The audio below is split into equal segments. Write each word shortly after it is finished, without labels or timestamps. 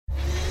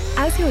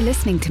As you're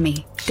listening to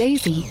me,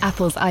 Daisy,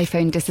 Apple's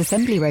iPhone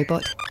disassembly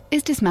robot,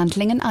 is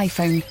dismantling an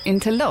iPhone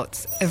into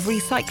lots of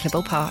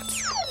recyclable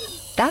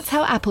parts. That's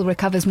how Apple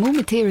recovers more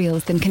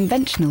materials than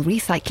conventional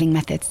recycling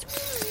methods.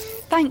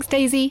 Thanks,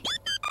 Daisy.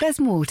 There's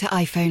more to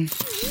iPhone.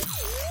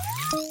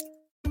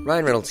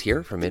 Ryan Reynolds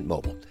here from Mint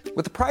Mobile.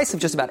 With the price of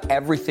just about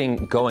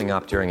everything going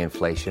up during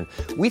inflation,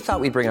 we thought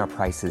we'd bring our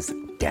prices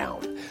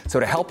down. So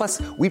to help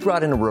us, we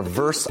brought in a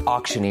reverse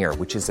auctioneer,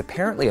 which is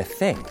apparently a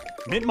thing.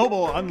 Mint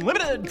Mobile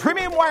Unlimited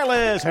Premium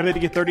Wireless. How to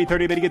get 30,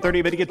 30, bit to get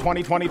 30, bit to get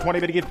 20, 20, 20,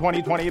 bit to get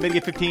 20, 20, bit to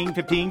get 15,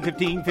 15,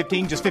 15,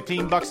 15, just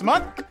 $15 a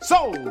month?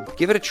 Sold!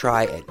 Give it a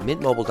try at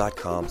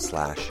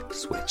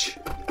mintmobile.com/switch.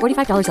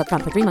 $45 up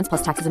front for 3 months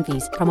plus taxes and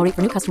fees. Promo rate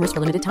for new customers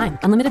for limited time.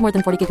 Unlimited more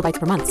than 40 gigabytes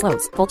per month.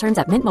 Slows full terms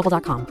at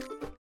mintmobile.com.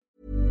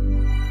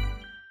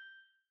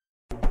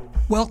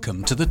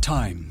 Welcome to The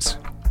Times.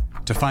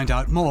 To find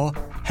out more,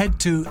 head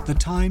to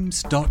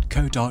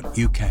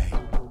thetimes.co.uk.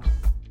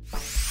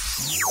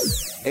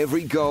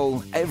 Every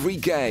goal, every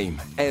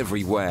game,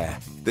 everywhere.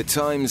 The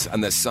Times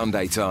and the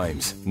Sunday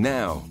Times.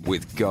 Now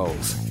with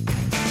goals.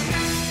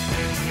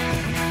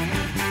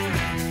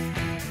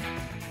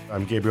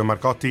 I'm Gabriel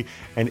Marcotti,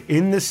 and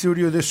in the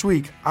studio this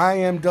week, I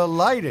am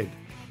delighted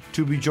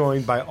to be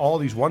joined by all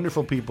these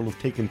wonderful people who've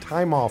taken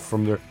time off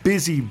from their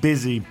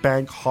busy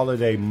bank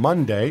holiday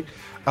Monday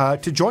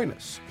to join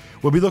us.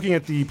 We'll be looking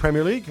at the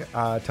Premier League,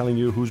 telling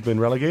you who's been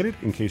relegated,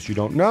 in case you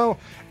don't know,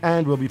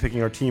 and we'll be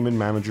picking our team and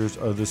managers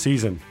of the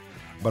season.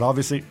 But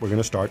obviously, we're going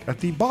to start at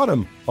the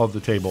bottom of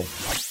the table.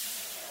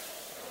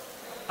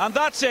 And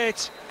that's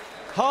it.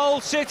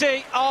 Hull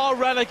City are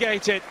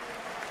relegated.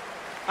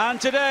 And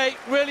today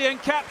really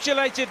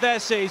encapsulated their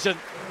season.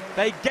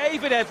 They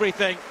gave it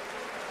everything,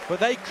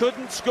 but they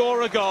couldn't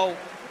score a goal.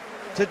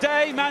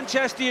 Today,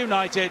 Manchester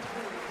United.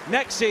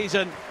 Next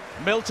season,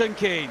 Milton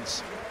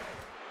Keynes.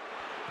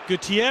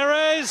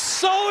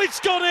 Gutierrez, oh, it's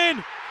gone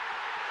in!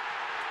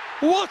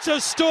 What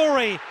a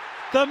story!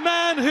 The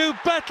man who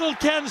battled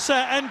cancer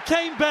and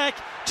came back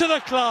to the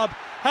club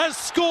has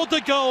scored the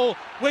goal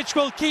which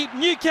will keep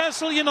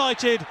Newcastle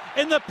United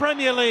in the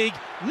Premier League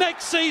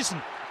next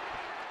season.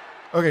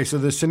 Okay, so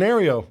the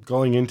scenario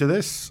going into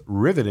this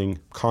riveting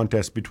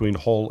contest between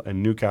Hull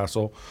and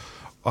Newcastle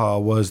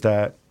was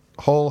that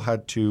Hull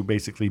had to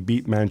basically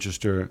beat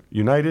Manchester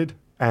United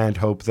and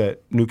hope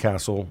that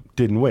Newcastle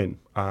didn't win.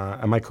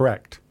 Am I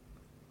correct?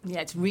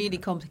 Yeah, it's really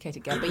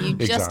complicated, Gab, but you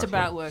just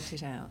about worked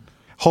it out.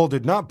 Hull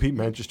did not beat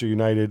Manchester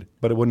United,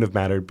 but it wouldn't have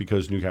mattered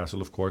because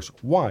Newcastle, of course,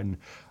 won.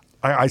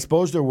 I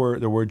suppose there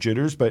were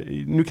jitters, but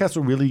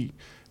Newcastle really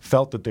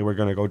felt that they were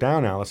going to go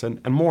down, Alice. And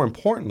more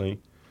importantly,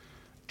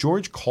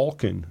 George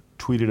Caulkin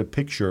tweeted a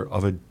picture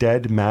of a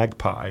dead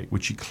magpie,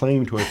 which he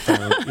claimed to have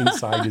found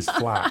inside his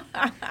flat.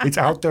 It's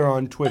out there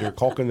on Twitter.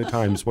 Caulkin the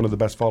Times, one of the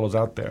best follows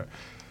out there.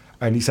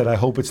 And he said, I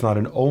hope it's not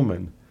an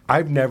omen.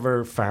 I've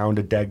never found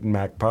a dead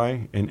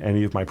magpie in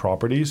any of my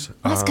properties.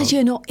 Well, that's because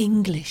you're not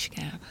English,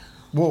 Gab.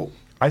 Well,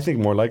 I think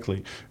more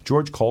likely,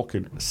 George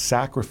Caulkin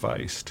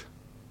sacrificed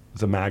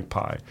the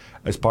magpie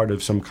as part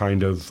of some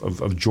kind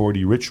of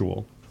Geordie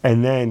ritual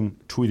and then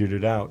tweeted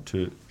it out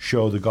to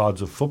show the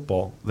gods of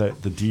football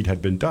that the deed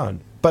had been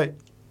done. But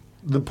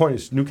the point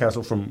is,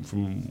 Newcastle, from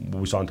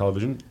what we saw on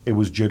television, it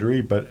was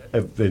jittery, but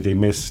they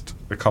missed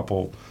a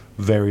couple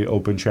very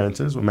open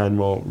chances with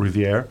Manuel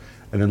Riviere,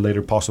 and then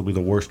later possibly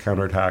the worst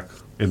counterattack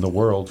in the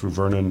world through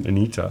Vernon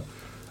Anita,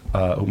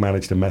 who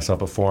managed to mess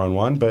up a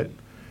 4-on-1. But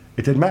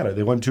it didn't matter.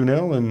 They won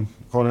 2-0, and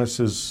Jonas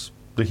is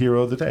the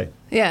hero of the day.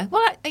 Yeah,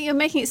 well, you're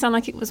making it sound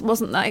like it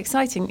wasn't that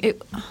exciting.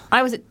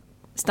 I was at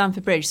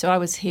Stamford Bridge, so I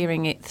was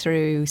hearing it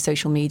through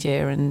social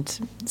media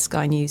and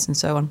Sky News and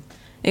so on.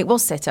 It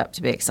was set up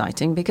to be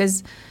exciting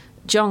because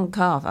John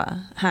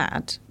Carver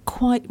had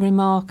quite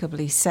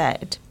remarkably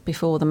said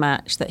before the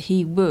match that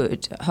he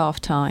would, at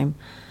half-time,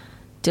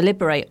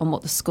 deliberate on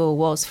what the score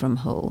was from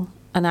Hull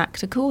and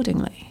act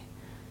accordingly,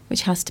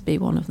 which has to be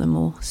one of the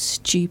more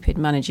stupid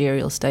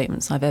managerial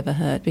statements I've ever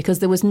heard, because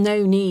there was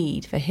no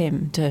need for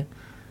him to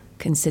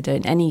consider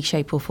in any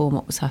shape or form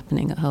what was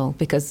happening at Hull,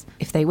 because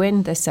if they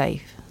win, they're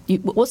safe.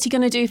 What's he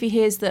going to do if he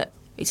hears that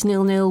it's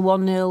 0-0,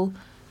 1-0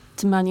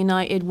 to Man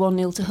United,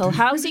 1-0 to Hull?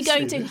 How is he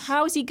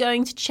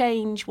going to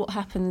change what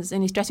happens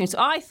in his dressing room? So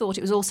I thought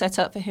it was all set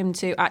up for him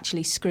to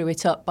actually screw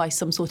it up by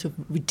some sort of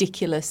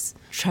ridiculous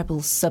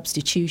treble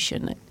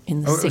substitution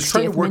in the 60th minute. I was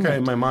trying to work out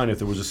in my mind if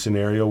there was a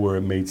scenario where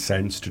it made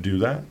sense to do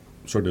that,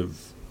 sort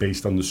of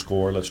based on the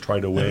score, let's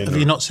try to win. Have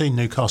you not seen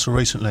Newcastle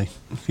recently?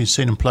 If you've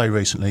seen him play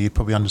recently, you'd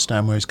probably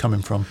understand where he's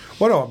coming from.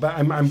 Well, no, but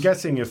I'm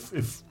guessing if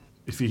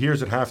he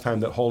hears at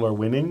halftime that Hull are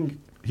winning,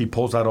 he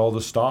pulls out all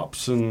the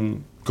stops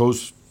and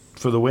goes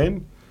for the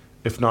win.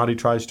 If not, he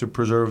tries to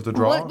preserve the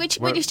draw.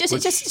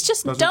 It's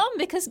just dumb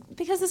because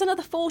there's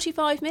another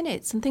 45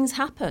 minutes and things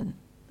happen.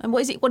 And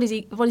what is he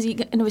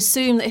going to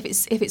assume that if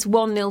it's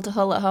 1-0 to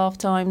Hull at half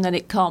time, then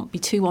it can't be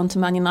 2-1 to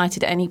Man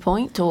United at any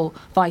point, or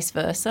vice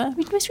versa? I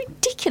mean, the most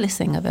ridiculous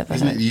thing I've ever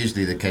heard. Isn't it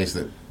usually the case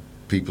that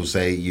people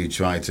say you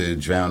try to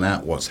drown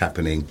out what's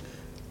happening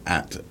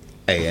at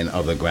play in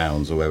other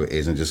grounds or wherever it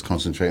is and just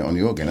concentrate on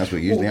your game. That's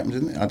what usually happens,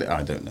 isn't it?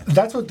 I don't know.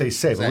 That's what they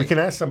say, but we can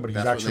ask somebody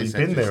who's actually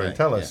been there and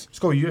tell us.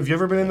 Sco, have you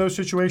ever been in those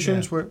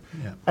situations where?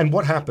 Yeah. And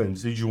what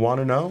happens? Did you want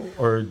to know,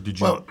 or did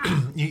you? Well,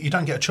 you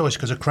don't get a choice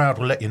because a crowd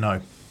will let you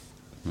know.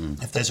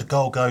 If there's a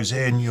goal goes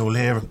in, you'll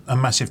hear a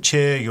massive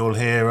cheer, you'll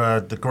hear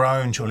the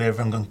groans, you'll hear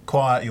everyone going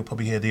quiet, you'll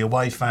probably hear the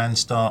away fans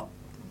start.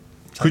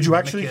 Could you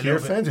actually hear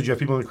fans? Did you have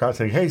people in the crowd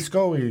saying, "Hey,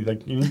 Scully,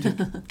 like you need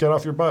to get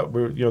off your butt"?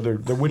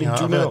 They're winning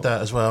 2-0. I've heard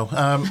that as well.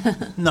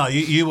 No,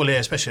 you will hear,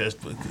 especially at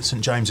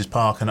St James's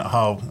Park and at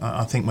Hull.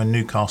 I think when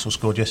Newcastle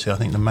scored yesterday, I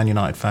think the Man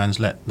United fans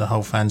let the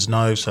Hull fans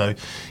know. So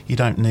you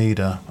don't need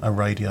a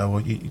radio,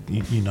 or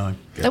you know.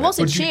 There was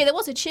a cheer. There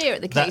was a cheer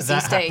at the KC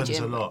that Stadium. Happens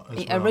a lot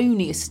as well.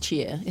 Erroneous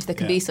cheer, if there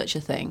can be such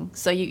a thing.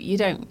 So you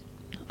don't.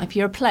 If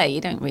you're a player, you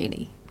don't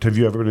really. Have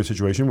you ever been in a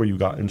situation where you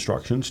got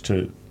instructions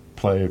to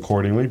play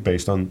accordingly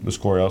based on the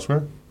score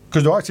elsewhere?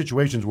 Because there are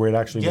situations where it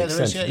actually makes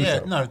sense.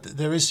 No,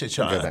 there is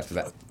situations. Go back to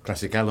that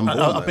classic Alan Ball.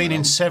 I've been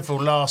in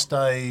several last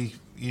day,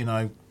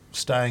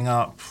 staying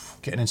up,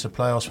 getting into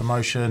playoffs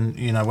promotion,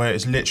 where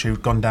it's literally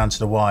gone down to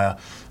the wire.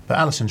 But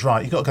Alison's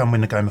right. You've got to go and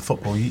win the game of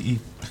football.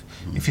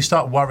 If you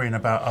start worrying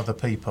about other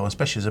people,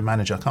 especially as a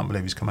manager, I can't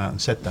believe he's come out and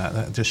said that.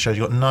 That just shows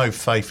you've got no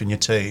faith in your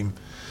team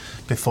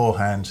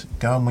beforehand.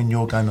 Go and win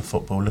your game of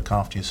football. Look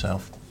after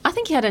yourself. I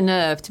think he had a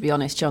nerve, to be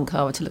honest, John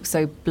Carver, to look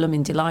so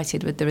blooming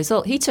delighted with the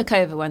result. He took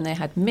over when they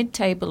had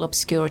mid-table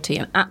obscurity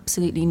and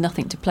absolutely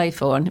nothing to play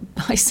for. And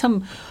by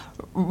some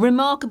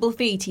remarkable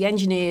feat, he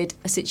engineered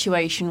a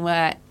situation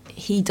where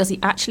does he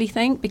actually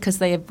think, because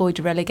they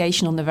avoided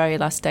relegation on the very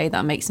last day,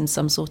 that makes him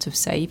some sort of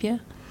saviour?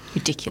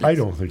 Ridiculous. I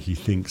don't think he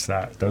thinks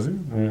that, does he?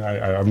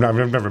 I've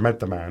never met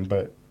the man,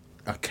 but...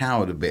 I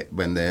cowered a bit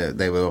when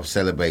they were off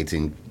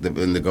celebrating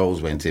when the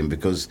goals went in,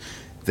 because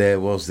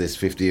there was this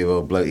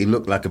 50-year-old bloke. He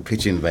looked like a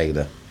pitch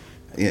invader.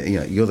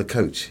 You're the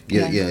coach.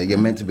 You're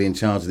meant to be in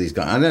charge of these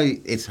guys. I know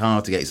it's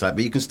hard to get excited,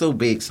 but you can still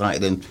be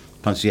excited and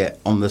punch yet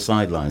on the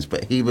sidelines.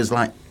 But he was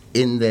like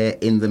in there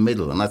in the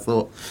middle, and I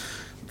thought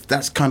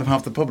that's kind of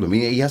half the problem.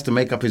 He has to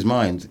make up his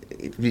mind.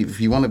 If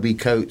you want to be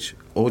coach,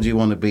 or do you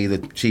want to be the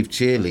chief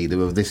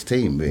cheerleader of this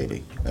team,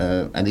 really?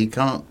 And he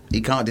can't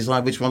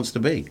decide which one's to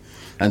be.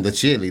 And the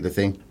cheerleader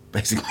thing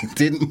basically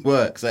didn't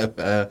work.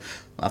 So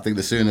I think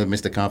the sooner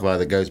Mr. Carver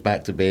either goes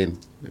back to being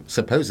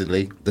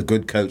supposedly the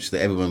good coach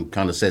that everyone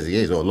kind of says he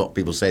is, or a lot of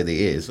people say that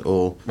he is,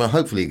 or, well,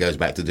 hopefully he goes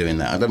back to doing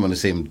that. I don't want to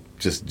see him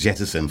just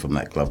jettison from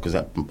that club, because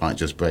that might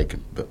just break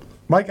him. But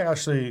Mike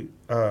Ashley,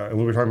 and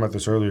we were talking about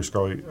this earlier,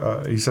 Scully,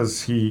 he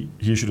says he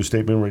issued a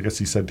statement where I guess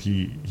he said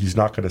he's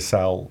not going to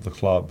sell the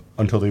club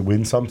until they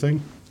win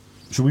something.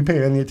 Should we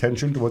pay any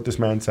attention to what this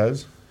man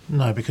says?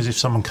 No, because if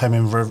someone came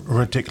in with a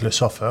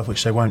ridiculous offer,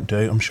 which they won't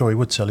do, I'm sure he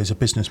would sell. He's a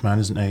businessman,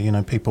 isn't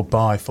he? People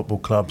buy football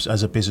clubs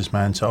as a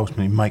businessman to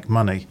ultimately make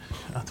money.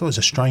 I thought it was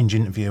a strange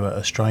interview at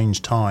a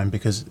strange time,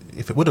 because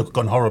if it would have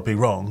gone horribly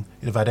wrong,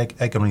 he'd have had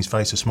egg on his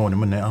face this morning,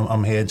 wouldn't it?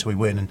 I'm here until we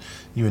win, and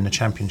you're in the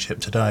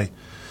Championship today.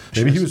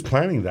 Maybe he was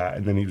planning that,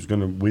 and then he was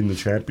going to win the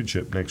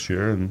Championship next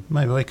year. And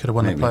maybe he could have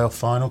won the playoff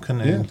final,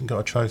 couldn't he? Yeah. And got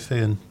a trophy.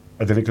 And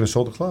then he could have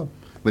sold the club.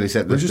 But he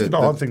said it's just an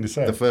odd thing to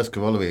say. The first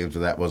corollary to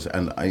that was,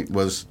 and it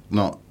was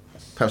not...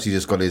 Perhaps he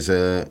just got his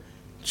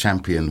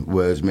champion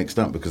words mixed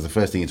up, because the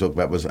first thing he talked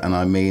about was,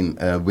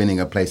 winning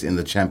a place in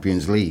the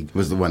Champions League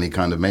was the one he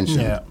kind of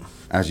mentioned. Yeah.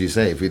 As you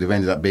say, if he'd have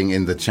ended up being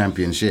in the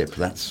Championship,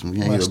 that's...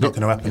 it's not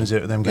going to happen, is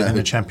it, with them getting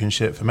the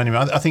Championship for many.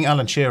 I think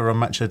Alan Shearer on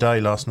Match of the Day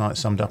last night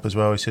summed up as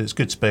well. He said it's a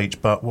good speech,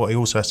 but what he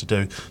also has to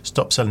do,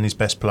 stop selling his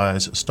best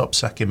players, stop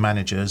sacking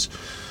managers.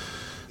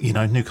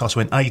 Newcastle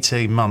went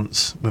 18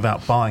 months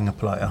without buying a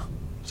player.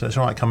 So it's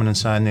all right coming and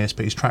saying this,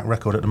 but his track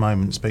record at the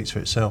moment speaks for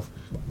itself.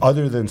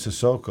 Other than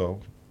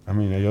Sissoko,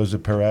 Jose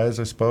Perez,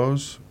 I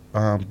suppose,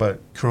 but...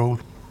 Krul.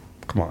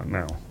 Come on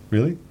now.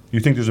 Really? You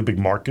think there's a big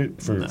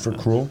market for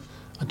Krul?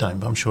 I don't,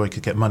 but I'm sure he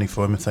could get money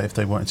for him if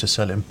they wanted to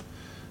sell him.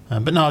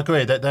 But no, I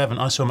agree. They haven't.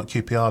 I saw him at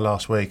QPR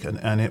last week,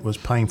 and it was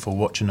painful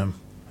watching them.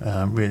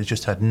 Really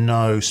just had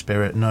no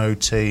spirit, no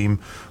team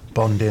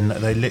bonding.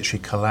 They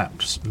literally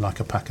collapsed like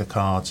a pack of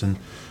cards, and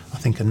I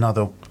think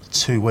another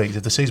 2 weeks,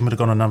 if the season would have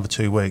gone another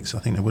 2 weeks, I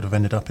think they would have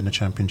ended up in the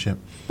Championship.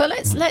 But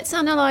let's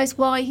analyse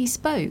why he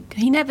spoke.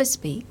 He never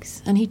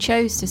speaks, and he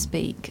chose to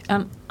speak.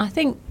 I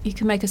think you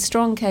can make a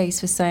strong case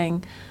for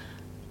saying,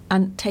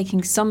 and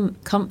taking some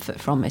comfort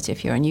from it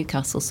if you're a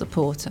Newcastle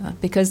supporter,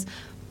 because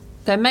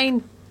their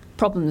main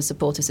problem, the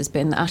supporters, has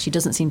been that Ashley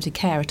doesn't seem to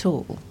care at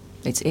all.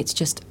 It's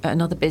just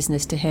another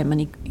business to him,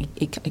 and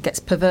he gets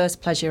perverse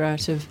pleasure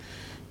out of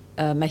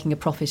making a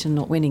profit and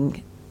not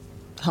winning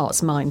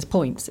hearts, minds,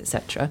 points,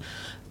 etc.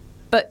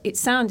 But it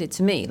sounded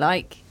to me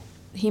like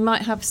he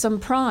might have some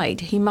pride.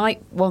 He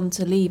might want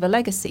to leave a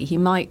legacy. He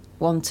might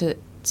want to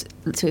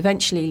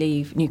eventually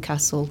leave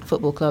Newcastle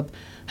Football Club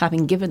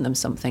having given them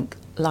something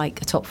like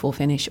a top four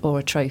finish or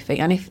a trophy.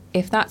 And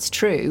if that's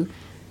true,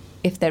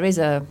 if there is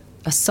a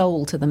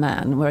soul to the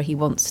man where he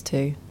wants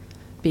to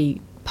be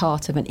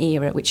part of an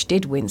era which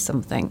did win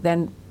something,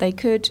 then they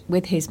could,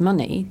 with his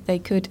money, they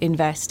could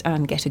invest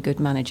and get a good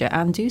manager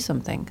and do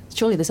something.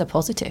 Surely there's a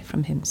positive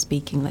from him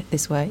speaking like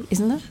this way,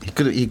 isn't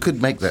there? He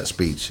could make that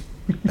speech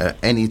at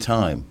any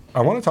time.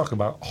 I want to talk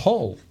about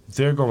Hull.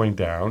 They're going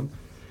down.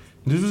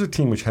 This was a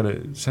team which had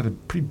a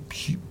pretty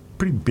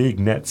big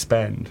net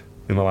spend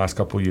in the last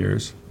couple of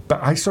years.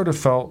 But I sort of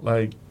felt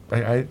like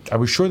I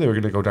was sure they were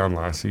going to go down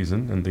last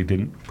season, and they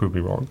didn't. Prove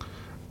me wrong.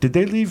 Did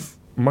they leave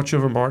much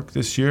of a mark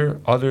this year,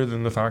 other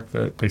than the fact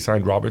that they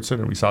signed Robertson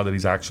and we saw that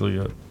he's actually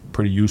a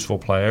pretty useful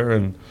player?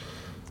 And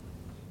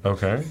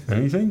okay,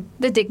 anything?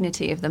 The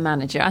dignity of the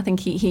manager. I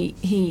think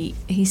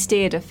he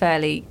steered a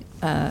fairly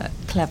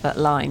clever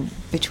line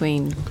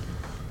between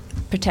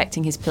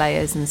protecting his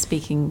players and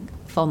speaking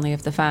fondly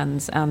of the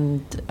fans,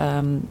 and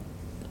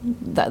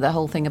the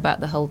whole thing about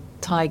the whole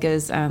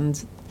Tigers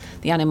and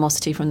the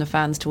animosity from the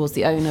fans towards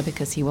the owner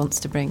because he wants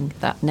to bring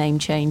that name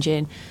change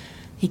in.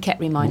 He kept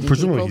reminding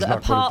people that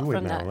apart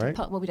from that, right?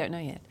 Well, we don't know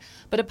yet.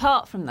 But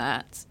apart from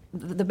that,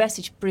 the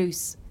message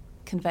Bruce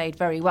conveyed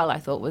very well, I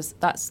thought, was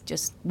that's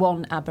just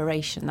one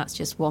aberration. That's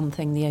just one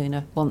thing the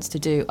owner wants to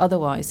do.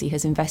 Otherwise, he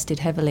has invested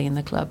heavily in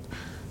the club.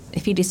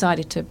 If he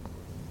decided to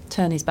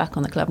turn his back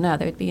on the club now,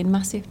 they would be in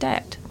massive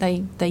debt.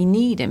 They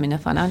need him in a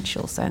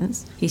financial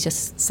sense. He's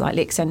just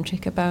slightly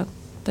eccentric about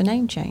the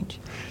name change.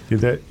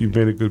 Yeah, you've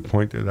made a good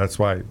point there. That's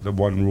why the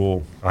one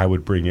rule I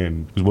would bring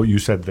in is what you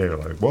said there.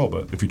 Like, well,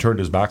 but if he turned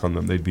his back on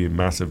them, they'd be in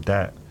massive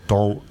debt.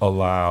 Don't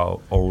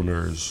allow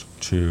owners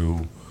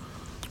to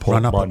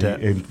run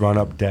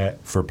up debt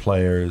for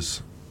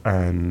players.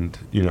 And,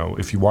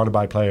 if you want to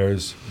buy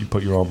players, you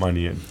put your own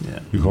money in. Yeah.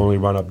 You can only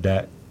run up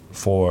debt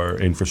for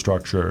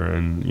infrastructure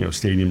and,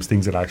 stadiums,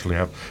 things that actually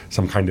have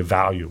some kind of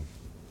value,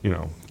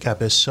 Gab,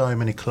 there's so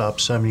many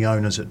clubs, so many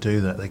owners that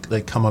do that.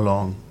 They come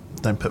along,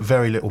 they put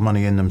very little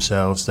money in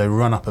themselves, they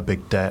run up a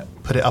big debt,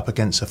 put it up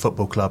against a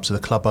football club so the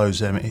club owes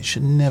them. It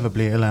should never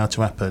be allowed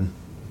to happen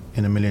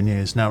in a million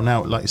years.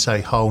 Now, like you say,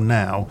 Hull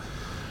now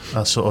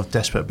are sort of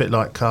desperate, a bit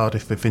like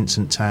Cardiff with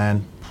Vincent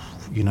Tan.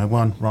 I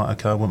want my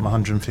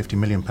 £150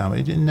 million.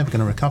 It's never going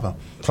to recover.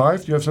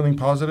 Clive, do you have something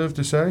positive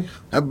to say?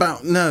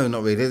 No,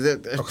 not really.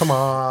 Oh, come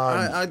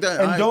on. I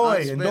don't.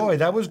 Ndoye,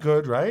 that was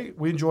good, right?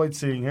 We enjoyed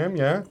seeing him,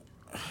 yeah?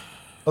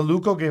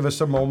 Aluko gave us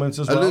some moments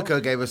as well.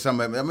 Aluko gave us some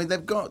moments. I mean,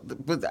 they've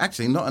got, but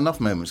actually not enough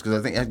moments, because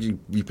I think as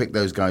you pick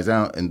those guys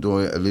out,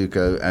 Ndoye,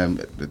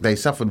 Aluko, they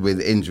suffered with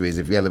injuries.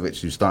 If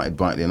Jelavic, who started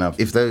brightly enough,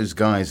 if those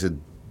guys had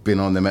been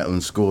on the metal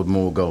and scored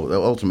more goals,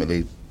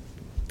 ultimately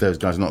those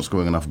guys not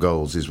scoring enough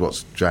goals is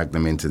what's dragged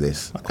them into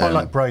this. I quite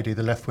like Brady,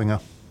 the left winger.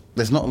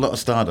 There's not a lot of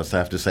stardust, I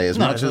have to say.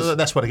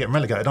 That's why they're getting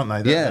relegated,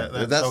 aren't they?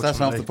 That's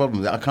half the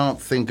problem. I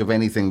can't think of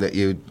anything that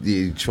you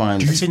try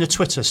and... Have you seen the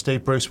Twitter,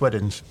 Steve Bruce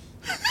Weddings?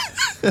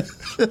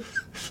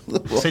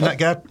 Seen that,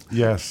 Gab?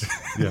 Yes.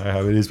 Yeah, I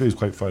have. It was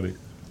quite funny.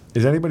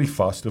 Is anybody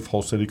fussed if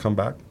Hull City come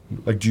back?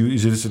 Like,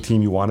 is this a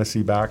team you want to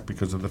see back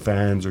because of the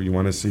fans, or you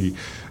want to see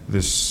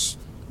this...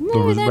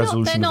 No,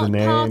 they're not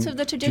part of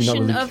the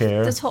tradition of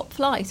the top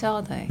flight,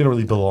 are they? They don't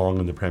really belong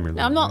in the Premier League.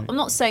 No, I'm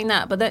not saying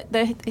that, but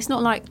it's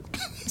not like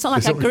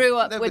I grew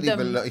up with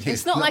them.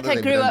 It's not like I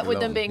grew up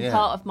with them being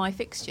part of my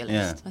fixture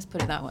list. Yeah. Let's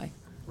put it that way.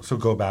 So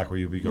go back where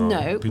you belong,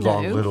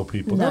 little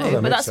people. No,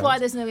 but that's why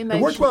there's no emotion.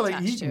 It worked well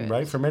at Eton,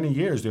 right? For many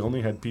years, they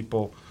only had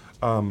people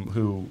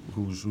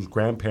whose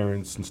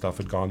grandparents and stuff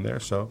had gone there.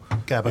 So,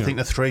 Gab, I think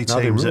the three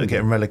teams that are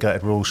getting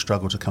relegated will all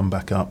struggle to come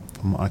back up,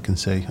 from what I can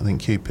see. I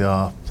think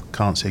QPR,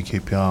 can't see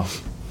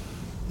QPR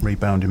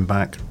rebounding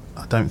back.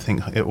 I don't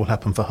think it will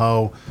happen for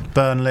Hull.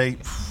 Burnley,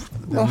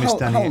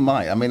 Hull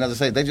might. I mean,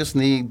 as I say, they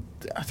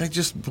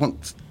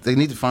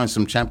need to find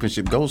some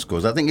Championship goal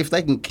scorers. I think if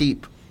they can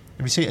keep...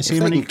 Have you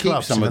seen many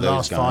clubs in the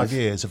last 5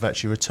 years have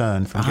actually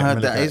returned from getting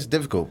relegated? That is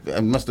difficult, I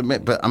must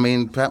admit. But, I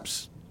mean,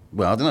 perhaps...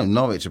 Well, I don't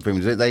know. Norwich are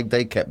Premier.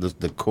 They kept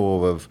the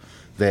core of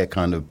their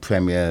kind of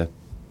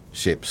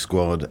Premiership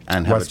squad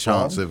and have a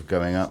chance of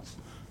going up.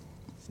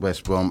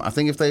 West Brom. I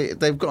think if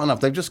they've got enough,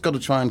 they've just got to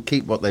try and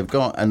keep what they've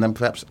got, and then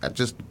perhaps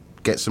just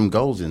get some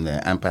goals in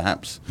there, and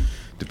perhaps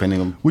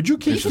depending on. Would you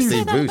keep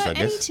Steve Bruce? I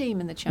guess. Any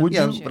team in the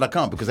Championship? Yeah, but I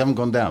can't because they haven't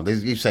gone down.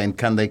 You're saying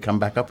can they come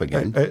back up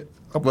again?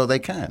 Well, they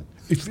can.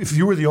 If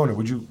you were the owner,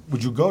 would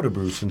you go to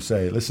Bruce and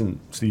say, "Listen,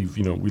 Steve,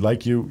 we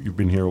like you. You've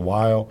been here a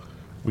while.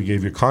 We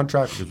gave you a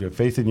contract because we have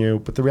faith in you.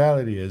 But the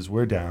reality is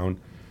we're down.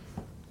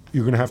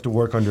 You're going to have to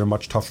work under a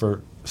much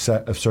tougher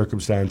set of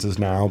circumstances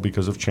now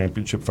because of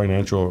Championship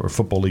financial or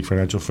Football League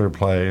financial fair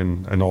play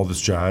and all this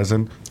jazz.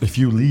 And if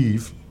you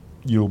leave,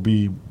 you'll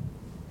be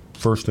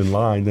first in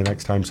line the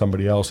next time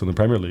somebody else in the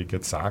Premier League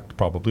gets sacked,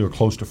 probably, or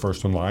close to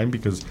first in line,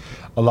 because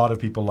a lot of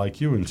people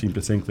like you and seem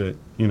to think that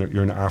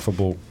you're an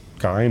affable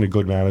guy and a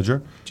good manager.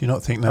 Do you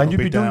not think that? And you'd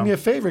be doing me a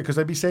favour because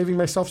I'd be saving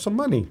myself some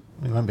money.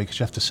 It won't be because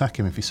you have to sack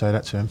him if you say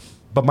that to him.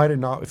 But might it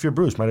not? If you're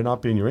Bruce, might it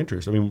not be in your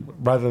interest? I mean,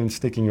 rather than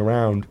sticking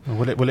around,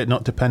 will it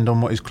not depend on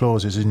what his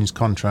clause is in his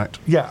contract?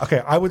 Yeah,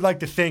 okay. I would like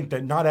to think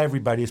that not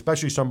everybody,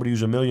 especially somebody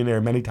who's a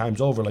millionaire many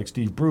times over, like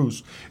Steve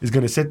Bruce, is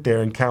going to sit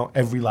there and count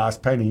every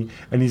last penny,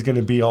 and he's going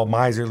to be all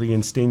miserly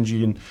and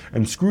stingy and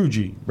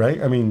Scroogey, right?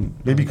 I mean,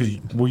 maybe because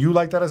were you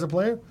like that as a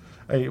player?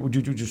 Hey, would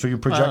you so you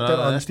project that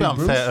on Steve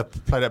Bruce? It's unfair to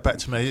play that back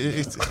to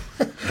me.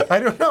 I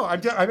don't know.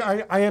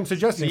 I am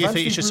suggesting. So you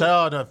think you should say,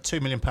 "Oh, no, £2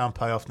 million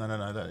payoff"? No.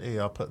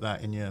 I'll put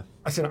that in your.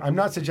 I said I'm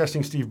not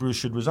suggesting Steve Bruce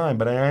should resign,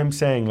 but I am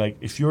saying, like,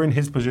 if you're in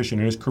his position,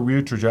 in his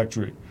career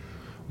trajectory,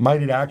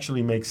 might it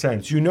actually make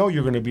sense? You know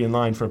you're going to be in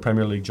line for a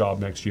Premier League job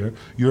next year.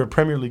 You're a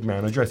Premier League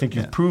manager. I think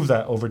you've proved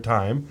that over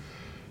time.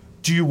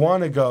 Do you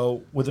want to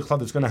go with a club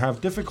that's going to have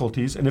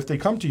difficulties? And if they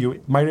come to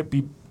you, might it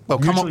be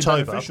come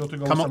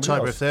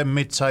October, if they're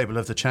mid-table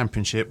of the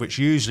Championship, which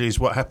usually is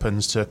what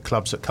happens to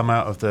clubs that come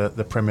out of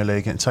the Premier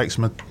League, and it takes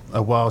them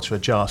a while to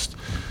adjust.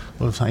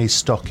 Well, his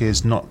stock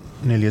is not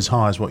nearly as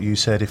high as what you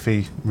said if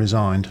he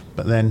resigned.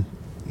 But then,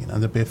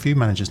 there'll be a few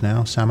managers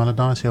now. Sam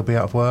Allardyce, he'll be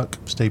out of work.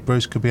 Steve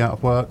Bruce could be out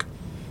of work.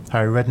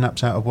 Harry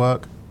Redknapp's out of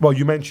work. Well,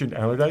 you mentioned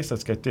Allardyce.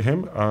 Let's get to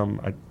him.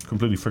 I'd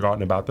completely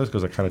forgotten about this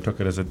because I kind of took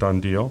it as a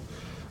done deal.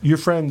 Your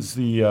friends,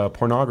 the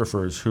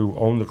pornographers who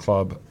own the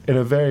club, in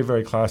a very,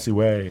 very classy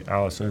way,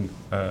 Alison,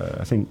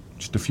 I think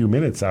just a few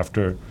minutes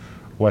after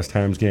West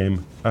Ham's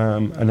game,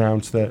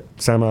 announced that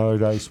Sam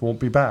Allardyce won't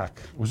be back.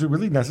 Was it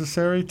really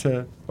necessary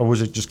or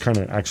was it just kind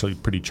of actually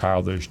pretty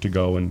childish to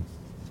go and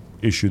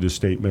issue the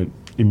statement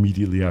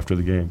immediately after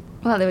the game?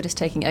 Well, they were just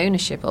taking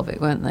ownership of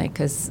it, weren't they?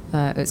 Because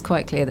it was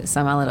quite clear that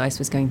Sam Allardyce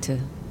was going to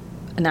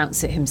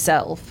announce it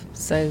himself,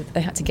 so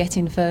they had to get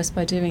in first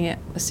by doing it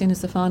as soon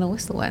as the final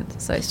whistle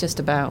went. So it's just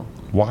about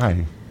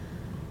why.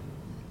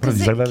 Because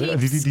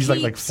he's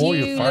like 4 or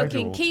 5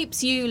 year olds.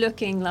 Keeps you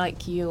looking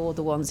like you're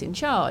the ones in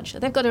charge.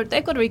 They've got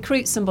to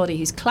recruit somebody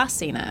who's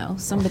classy now,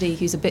 somebody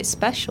who's a bit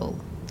special.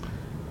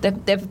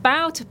 They've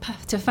bowed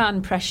to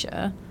fan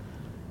pressure,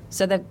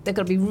 so they've got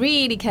to be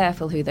really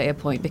careful who they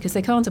appoint, because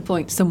they can't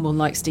appoint someone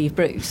like Steve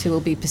Bruce who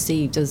will be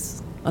perceived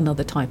as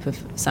another type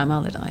of Sam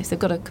Allardyce. They've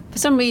got to, for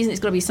some reason, it's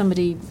got to be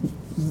somebody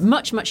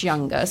much, much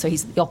younger, so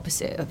he's the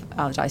opposite of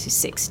Allardyce, who's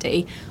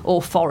 60,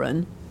 or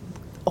foreign,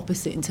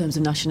 opposite in terms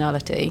of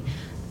nationality,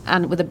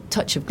 and with a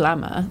touch of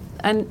glamour.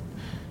 And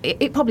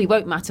it probably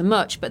won't matter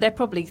much, but they're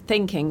probably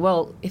thinking,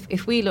 well,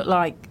 if we look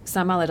like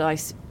Sam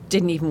Allardyce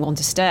didn't even want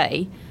to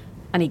stay,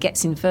 and he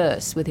gets in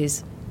first with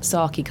his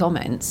sarky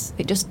comments,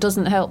 it just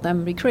doesn't help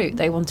them recruit.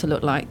 They want to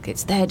look like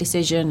it's their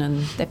decision,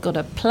 and they've got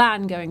a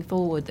plan going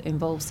forward that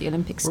involves the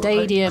Olympic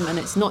Stadium, and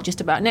it's not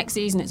just about next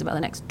season, it's about the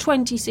next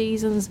 20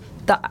 seasons.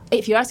 That,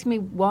 if you're asking me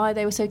why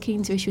they were so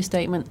keen to issue a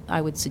statement,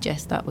 I would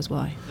suggest that was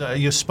why.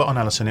 You're spot on,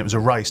 Alison. It was a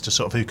race to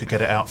sort of who could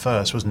get it out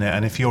first, wasn't it?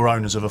 And if you're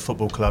owners of a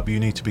football club, you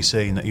need to be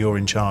seen that you're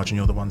in charge and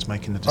you're the ones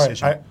making the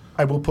decision. Right,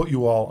 I will put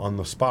you all on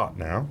the spot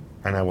now,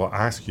 and I will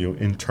ask you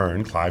in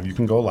turn. Clive, you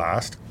can go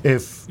last.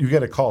 If you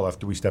get a call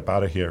after we step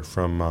out of here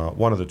from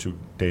one of the two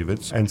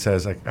Davids and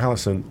says, like,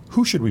 Alison,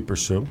 who should we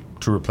pursue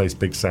to replace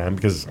Big Sam?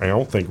 Because I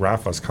don't think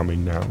Rafa's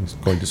coming now. He's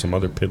going to some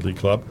other piddly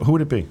club. Who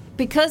would it be?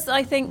 Because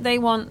I think they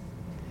want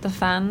the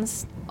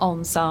fans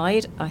on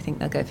side, I think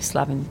they'll go for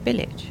Slaven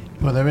Bilic.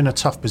 Well, they're in a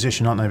tough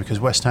position, aren't they? Because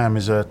West Ham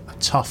is a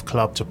tough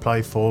club to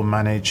play for,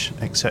 manage,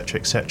 etc.,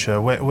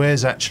 etc.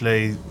 Where's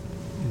actually,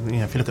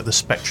 if you look at the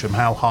spectrum,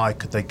 how high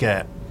could they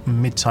get?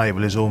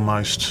 Mid-table is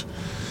almost,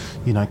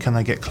 can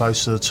they get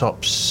close to the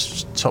top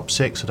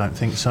six? I don't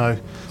think so.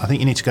 I think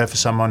you need to go for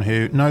someone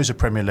who knows the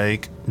Premier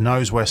League,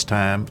 knows West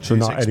Ham. So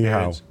not Eddie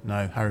Howe?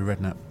 No, Harry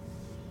Redknapp.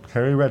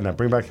 Harry Redknapp,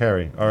 bring back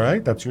Harry. All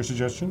right, that's your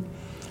suggestion?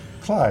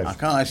 Clive? I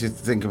can't actually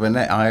think of a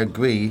name. I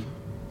agree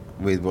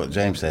with what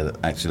James said,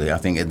 actually. I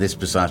think at this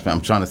precise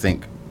moment, I'm trying to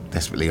think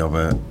desperately of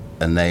a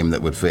name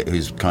that would fit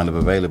who's kind of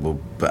available,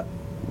 but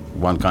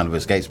one kind of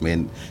escapes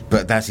me,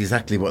 but that's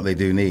exactly what they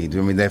do need.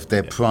 I mean,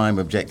 their prime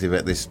objective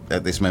at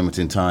this moment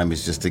in time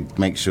is just to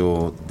make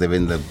sure they're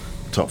in the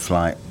top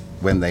flight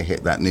when they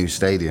hit that new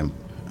stadium.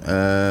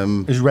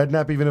 Is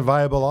Redknapp even a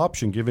viable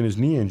option given his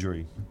knee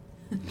injury?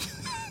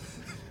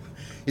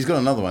 He's got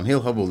another one.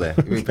 He'll hobble there.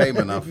 If we pay him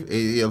enough,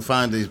 he'll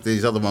find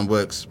his other one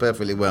works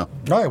perfectly well.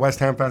 All right, West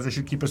Ham fans, they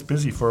should keep us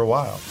busy for a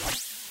while.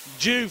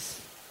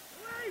 Juve.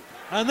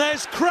 And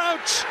there's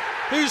Crouch,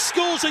 who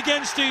scores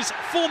against his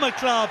former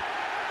club.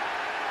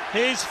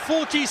 His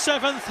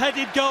 47th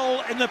headed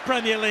goal in the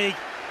Premier League,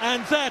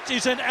 and that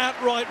is an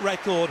outright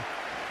record.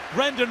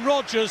 Brendan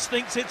Rodgers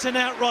thinks it's an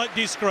outright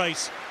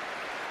disgrace.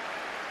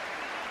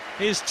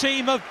 His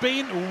team have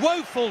been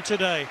woeful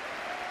today.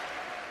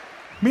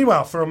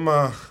 Meanwhile, from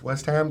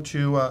West Ham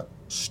to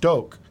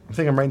Stoke, I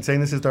think I'm right in saying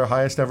this is their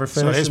highest ever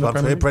finish. So here's in the one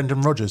Premier for League?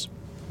 Brendan Rodgers.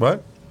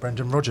 What?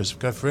 Brendan Rodgers,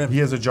 go for him. He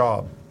has a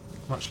job.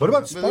 What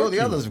about Sparky? Well, all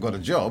the others have got a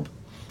job.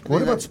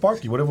 What about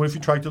Sparky? What if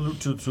you tried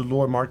to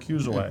lure Mark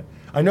Hughes away?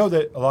 I know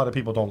that a lot of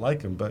people don't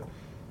like him, but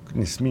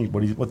goodness me,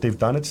 what they've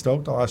done at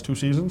Stoke the last 2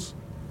 seasons?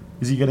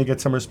 Is he going to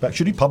get some respect?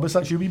 Should he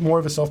publicize? Should he be more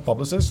of a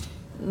self-publicist?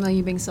 No,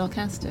 you're being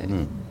sarcastic.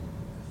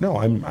 No,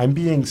 I'm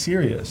being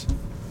serious.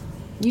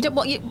 You don't.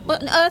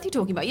 What on earth are you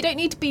talking about? You don't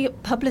need to be a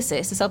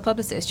publicist, a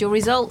self-publicist. Your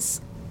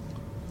results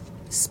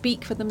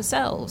speak for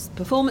themselves.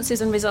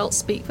 Performances and results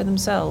speak for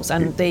themselves,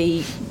 and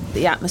the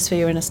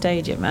atmosphere in a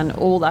stadium, and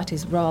all that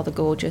is rather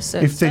gorgeous.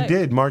 If they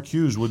did, Mark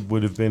Hughes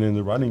would have been in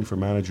the running for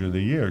Manager of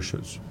the Year,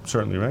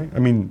 certainly, right? I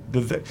mean,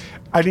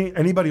 I think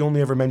anybody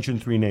only ever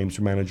mentioned 3 names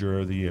for Manager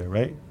of the Year,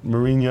 right?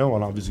 Mourinho,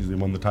 and obviously they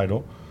won the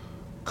title,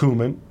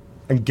 Koeman,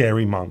 and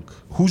Gary Monk.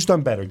 Who's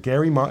done better?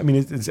 Gary Monk? I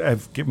mean,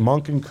 have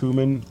Monk and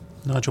Koeman...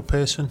 Nigel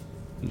Pearson.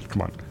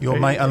 Come on. Your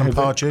mate, Alan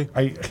Pardew.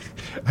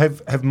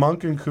 Have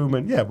Monk and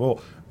Koeman... Yeah, well...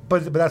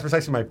 But that's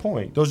precisely my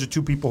point. Those are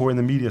 2 people who are in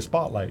the media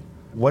spotlight.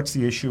 What's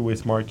the issue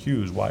with Mark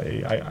Hughes?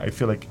 Why I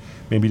feel like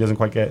maybe he doesn't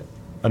quite get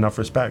enough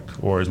respect,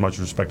 or as much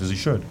respect as he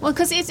should. Well,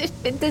 because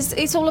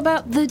it's all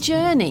about the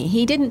journey.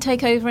 He didn't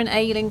take over an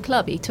ailing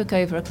club. He took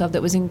over a club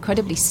that was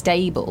incredibly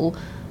stable,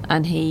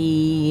 and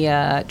he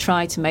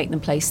tried to make them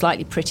play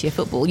slightly prettier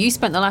football. You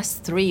spent the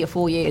last 3 or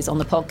 4 years on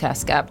the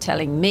podcast, Gab,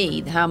 telling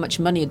me how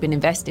much money had been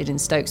invested in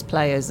Stokes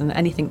players, and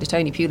anything that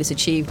Tony Pulis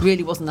achieved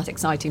really wasn't that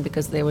exciting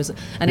because there was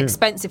an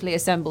expensively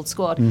assembled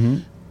squad.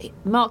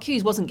 Mark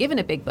Hughes wasn't given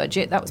a big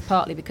budget. That was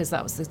partly because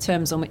that was the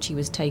terms on which he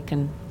was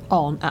taken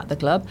on at the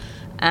club,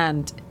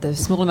 and the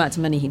small amount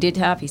of money he did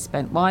have, he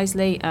spent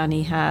wisely, and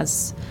he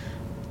has...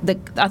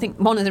 I think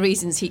one of the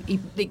reasons he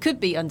could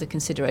be under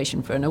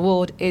consideration for an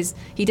award is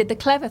he did the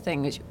clever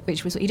thing,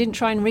 which was he didn't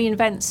try and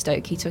reinvent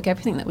Stoke. He took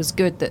everything that was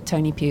good that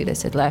Tony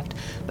Pulis had left,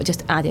 but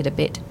just added a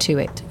bit to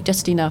it,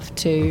 just enough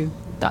to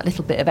that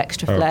little bit of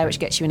extra flair, which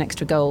gets you an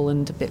extra goal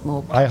and a bit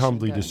more. I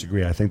humbly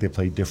disagree. I think they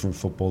played different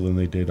football than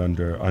they did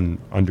under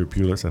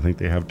Pulis. I think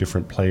they have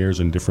different players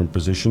in different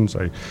positions.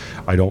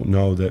 I don't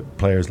know that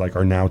players like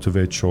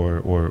Arnautovic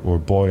or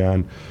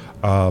Bojan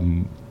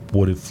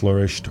would have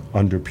flourished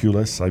under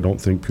Pulis. I don't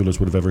think Pulis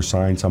would have ever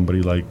signed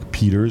somebody like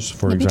Peters,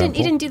 for example.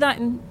 He didn't do that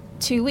in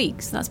 2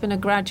 weeks. That's been a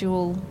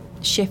gradual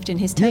shift in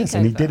his takeover. Yes,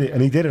 and he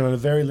did it on a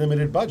very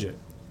limited budget.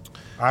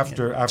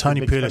 After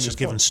Tony Pulis has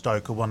given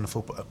Stoke a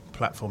wonderful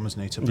platform,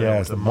 hasn't he? To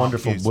build it's a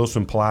wonderful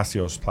Wilson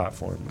Palacios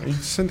platform.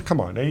 Come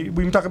on, we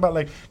can talk about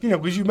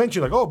because you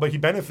mentioned but he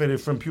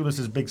benefited from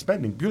Pulis's big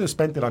spending. Pulis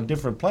spent it on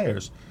different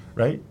players,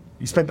 right?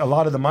 He spent a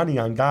lot of the money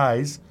on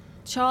guys.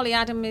 Charlie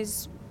Adam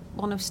is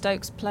one of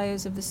Stoke's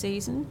players of the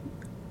season.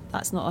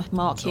 That's not a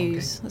Mark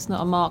Hughes. That's not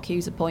a Mark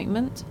Hughes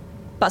appointment.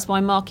 That's why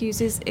Mark Hughes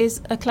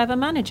is a clever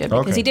manager,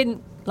 because he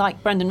didn't,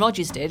 like Brendan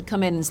Rodgers did,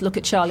 come in and look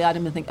at Charlie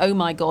Adam and think, oh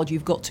my God,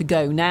 you've got to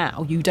go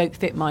now. You don't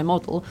fit my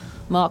model.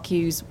 Mark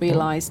Hughes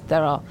realised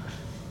there are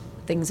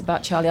things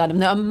about Charlie Adam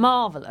that are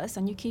marvellous,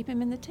 and you keep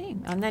him in the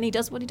team. And then he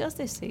does what he does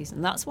this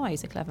season. That's why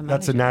he's a clever manager.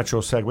 That's a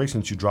natural segue,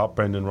 since you dropped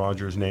Brendan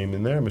Rodgers' name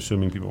in there. I'm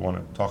assuming people want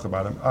to talk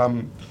about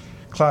him.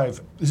 Clive,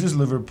 this is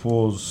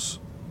Liverpool's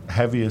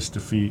heaviest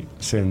defeat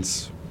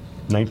since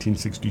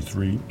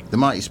 1963. The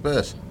mighty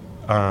Spurs.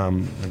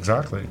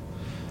 Exactly.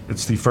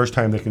 It's the first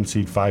time they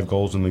concede 5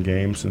 goals in the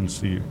game since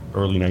the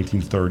early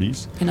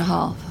 1930s. In a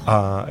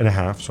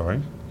half, sorry.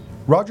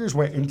 Rodgers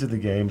went into the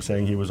game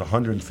saying he was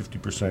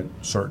 150%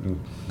 certain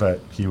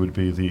that he would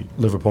be the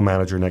Liverpool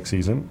manager next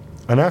season.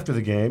 And after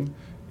the game,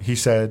 he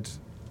said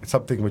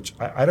something which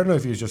I don't know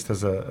if he just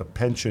has a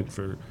penchant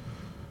for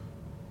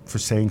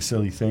saying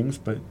silly things,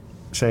 but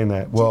saying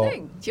that, well...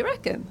 Do you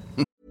reckon?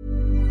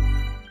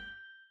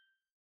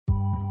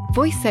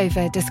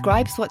 VoiceOver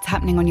describes what's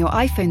happening on your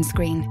iPhone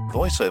screen.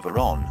 VoiceOver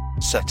on,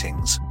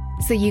 settings.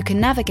 So you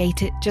can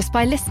navigate it just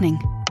by listening.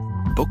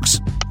 Books,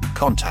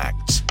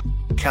 contacts,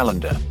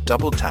 calendar,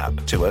 double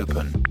tap to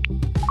open.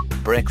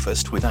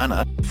 Breakfast with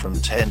Anna from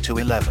 10 to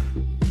 11.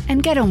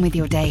 And get on with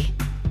your day.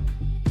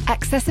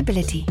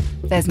 Accessibility.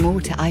 There's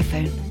more to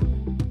iPhone.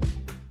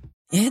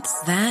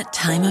 It's that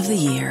time of the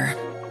year.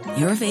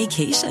 Your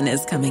vacation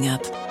is coming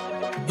up.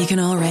 You can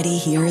already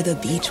hear the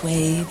beach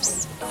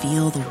waves,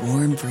 feel the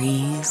warm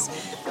breeze,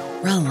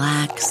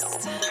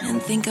 relax,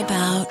 and think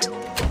about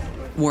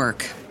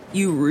work.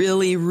 You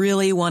really,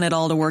 really want it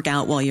all to work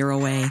out while you're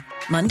away.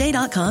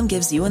 Monday.com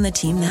gives you and the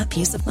team that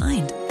peace of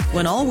mind.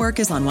 When all work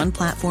is on one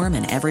platform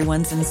and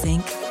everyone's in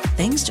sync,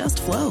 things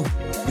just flow.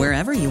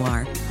 Wherever you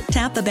are,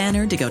 tap the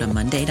banner to go to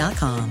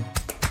Monday.com.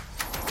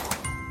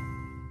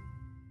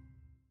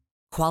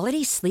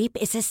 Quality sleep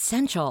is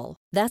essential.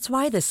 That's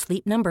why the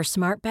Sleep Number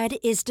Smart Bed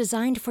is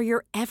designed for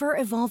your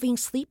ever-evolving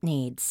sleep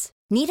needs.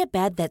 Need a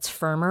bed that's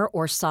firmer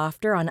or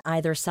softer on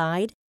either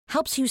side?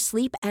 Helps you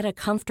sleep at a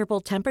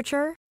comfortable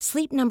temperature?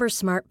 Sleep Number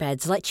Smart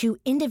Beds let you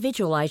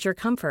individualize your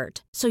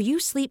comfort, so you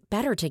sleep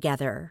better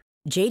together.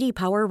 J.D.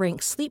 Power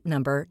ranks Sleep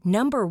Number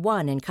number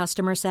 1 in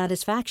customer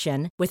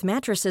satisfaction with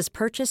mattresses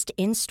purchased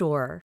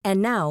in-store.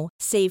 And now,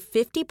 save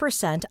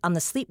 50% on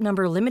the Sleep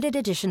Number Limited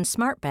Edition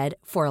Smart Bed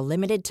for a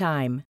limited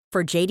time.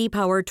 For J.D.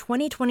 Power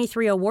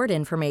 2023 award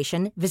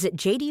information, visit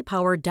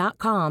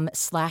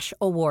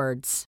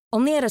jdpower.com/awards.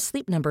 Only at a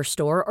Sleep Number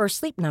store or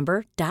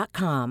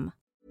sleepnumber.com.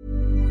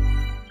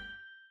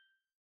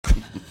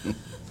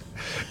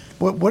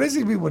 What does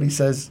he mean when he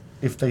says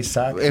if they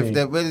sack me? If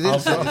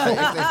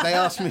they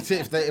ask me to,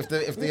 if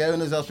the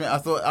owners ask me,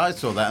 I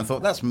saw that and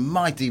thought that's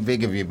mighty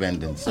big of you,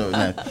 Brendan. So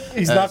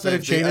he's not going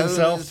to chain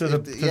himself to the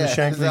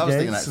Shankly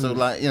gates. So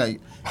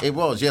it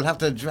was. You'll have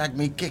to drag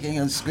me kicking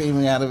and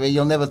screaming out of it.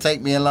 You'll never take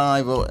me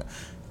alive. Or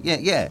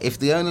yeah. If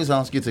the owners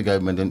ask you to go,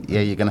 Brendan,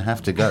 you're going to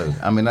have to go.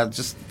 I mean,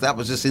 that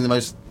was just in the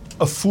most.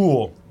 A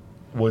fool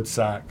would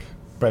sack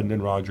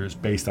Brendan Rodgers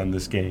based on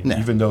this game, No.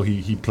 even though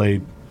he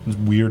played this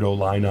weirdo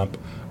lineup.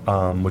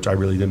 Which I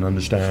really didn't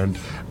understand,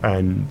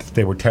 and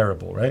they were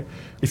terrible, right?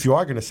 If you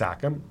are going to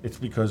sack him, it's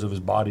because of his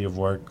body of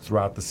work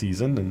throughout the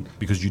season and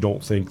because you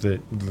don't think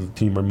that the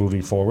team are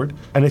moving forward.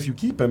 And if you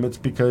keep him, it's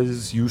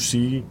because you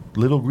see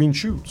little green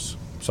shoots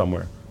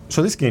somewhere.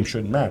 So this game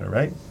shouldn't matter,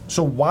 right?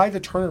 So why the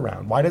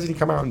turnaround? Why doesn't he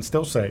come out and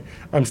still say,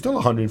 I'm still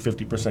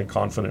 150%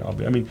 confident I'll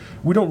be? I mean,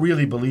 we don't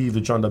really believe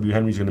that John W.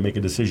 Henry's going to make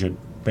a decision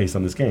based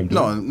on this game, do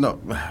we? No.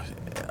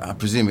 I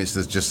presume it's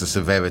just the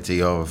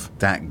severity of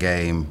that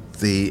game,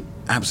 the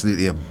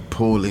absolutely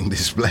appalling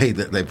display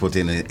that they put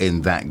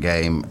in that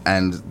game,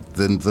 and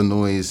the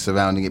noise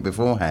surrounding it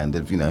beforehand.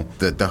 Of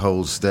the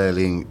whole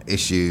Sterling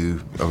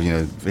issue of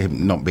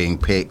him not being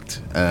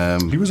picked.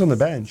 He was on the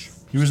bench.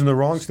 He was in the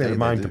wrong state of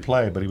mind to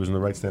play, but he was in the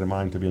right state of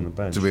mind to be on the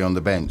bench. To be on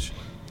the bench.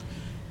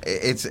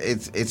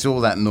 It's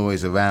all that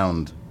noise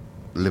around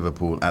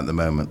Liverpool at the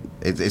moment.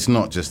 It's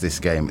not just this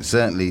game. It's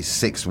certainly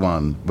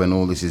 6-1 when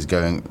all this is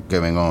going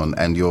on,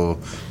 and you're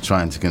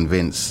trying to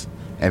convince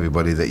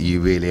everybody that you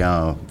really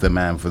are the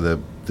man for the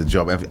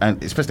job.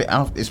 And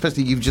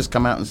especially you've just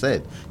come out and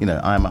said,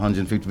 I'm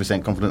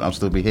 150% confident I'll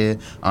still be here.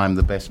 I'm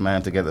the best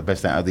man to get the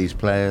best out of these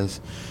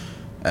players.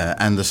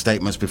 And the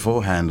statements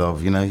beforehand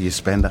of, you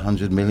spend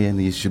 100 million,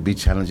 you should be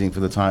challenging for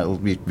the title.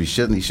 You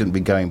shouldn't be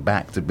going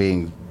back to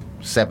being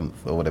 7th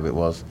or whatever it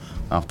was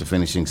after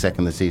finishing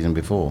 2nd the season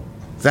before.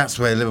 That's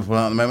where Liverpool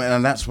are at the moment,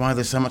 and that's why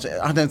there's so much.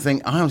 I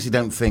honestly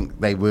don't think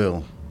they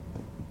will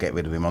get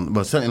rid of him.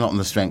 Certainly not on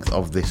the strength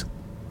of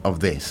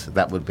this.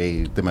 That would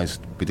be the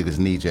most ridiculous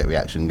knee-jerk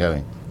reaction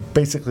going.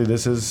 Basically,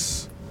 this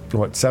is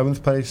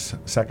 7th place,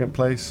 2nd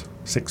place,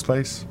 6th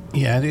place.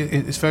 Yeah,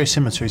 it's very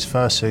similar to his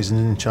first season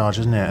in charge,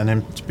 isn't it? And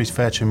then, to be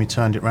fair to him, he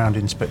turned it around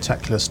in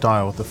spectacular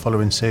style the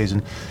following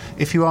season.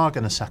 If you are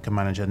going to sack a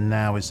manager,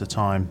 now is the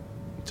time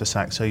to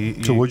sack. So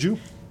would you?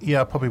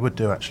 Yeah, I probably would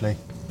do, actually.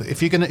 But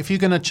if you're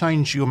going to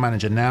change your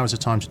manager, now is the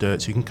time to do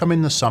it. So you can come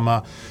in the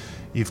summer.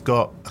 You've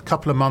got a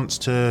couple of months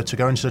to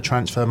go into the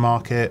transfer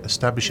market,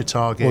 establish your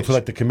target. Or to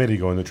let the committee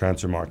go in the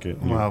transfer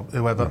market. Well,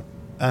 whoever.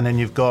 Yeah. And then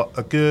you've got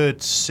a good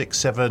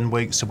 6-7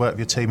 weeks to work with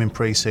your team in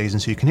pre-season,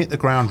 so you can hit the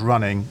ground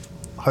running,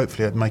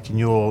 hopefully at making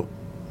your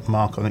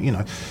mark on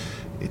it.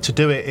 To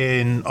do it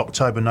in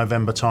October,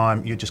 November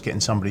time, you're just getting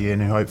somebody in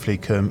who hopefully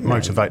can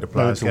motivate the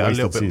players. Get a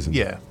little bit. Season.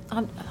 Yeah.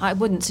 I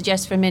wouldn't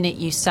suggest for a minute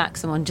you sack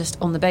someone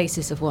just on the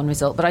basis of one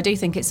result, but I do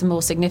think it's a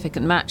more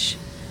significant match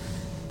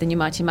than you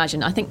might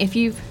imagine. I think if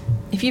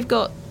you've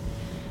got.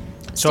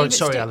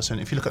 Sorry, Alison.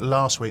 If you look at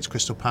last week's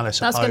Crystal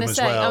Palace at home as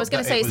well, I was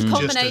going to say it's a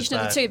combination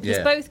of the two, because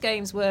Yeah. both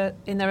games were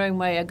in their own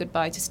way a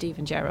goodbye to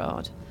Steven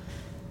Gerrard.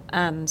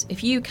 And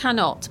if you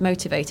cannot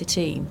motivate a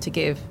team to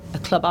give a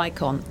club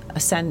icon a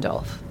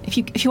send-off,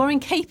 if you are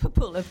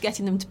incapable of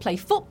getting them to play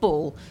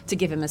football to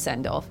give him a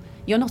send-off,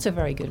 you're not a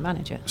very good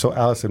manager. So,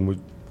 Alison,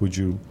 would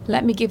you?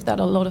 Let me give that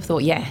a lot of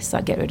thought. Yes,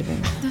 I'd get rid of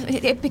him.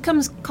 It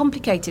becomes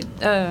complicated,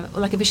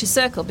 like a vicious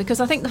circle, because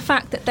I think the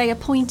fact that they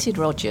appointed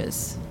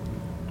Rodgers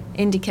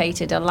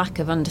indicated a lack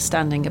of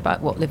understanding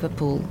about what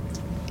Liverpool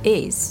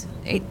is.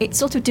 It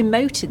sort of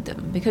demoted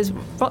them, because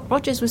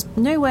Rodgers was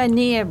nowhere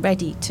near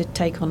ready to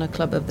take on a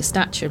club of the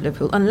stature of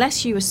Liverpool,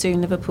 unless you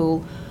assume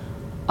Liverpool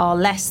are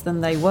less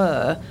than they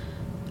were,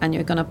 and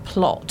you're going to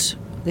plot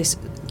this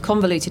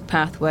convoluted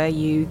path where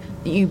you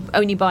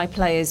only buy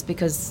players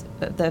because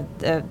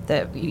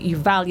you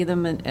value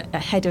them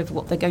ahead of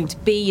what they're going to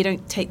be. You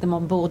don't take them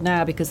on board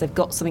now because they've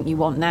got something you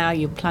want now.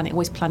 You're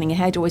always planning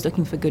ahead, always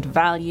looking for good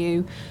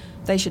value.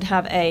 They should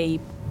have a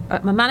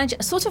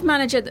sort of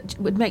manager that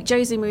would make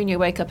Jose Mourinho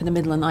wake up in the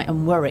middle of the night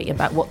and worry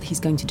about what he's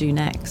going to do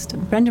next.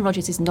 And Brendan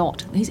Rodgers is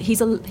not. He's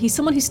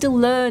someone who's still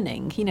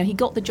learning. He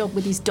got the job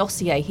with his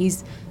dossier.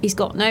 He's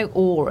got no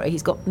aura.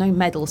 He's got no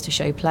medals to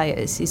show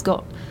players. He's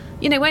got.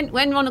 When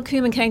Ronald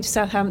Koeman came to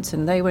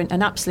Southampton, they were in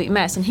an absolute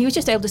mess, and he was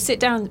just able to sit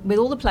down with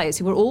all the players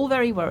who were all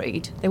very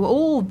worried. They were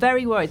all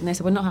very worried, and they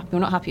said, we're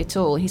not happy at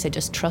all. And he said,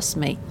 just trust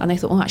me. And they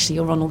thought, actually,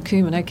 you're Ronald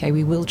Koeman. Okay,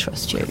 we will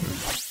trust you.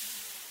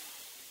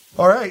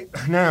 All right,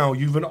 now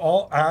you've been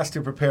all asked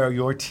to prepare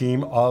your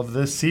team of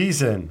the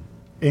season.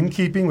 In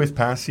keeping with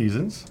past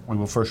seasons, we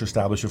will first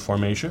establish a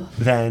formation.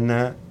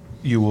 Then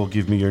you will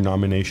give me your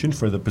nomination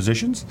for the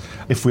positions.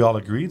 If we all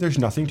agree, there's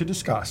nothing to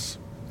discuss.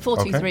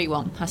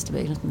 4-2-3-1 has to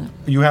be, doesn't it?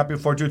 Are you happy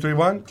with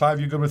 4-2-3-1?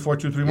 Clive, you good with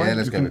 4-2-3-1? Yeah,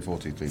 let's go with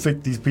 4-2-3-1.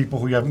 Fit these people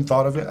who you haven't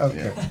thought of it?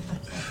 Okay. Yeah.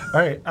 All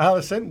right,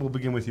 Alison, we'll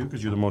begin with you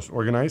because you're the most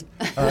organized.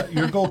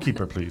 Your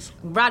goalkeeper, please.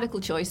 Radical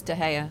choice, De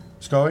Gea.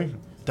 Scully?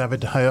 David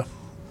De Gea.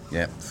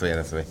 Yeah, 3 out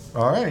of 3.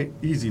 All right,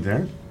 easy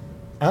there.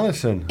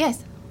 Alison.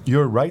 Yes.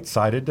 Your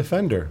right-sided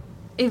defender.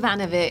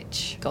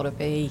 Ivanovic, gotta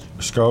be.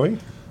 Scully?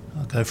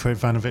 I'll go for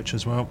Ivanovic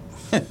as well.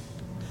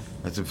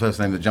 That's the first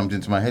name that jumped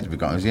into my head,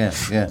 because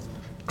yeah.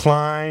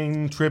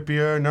 Klein,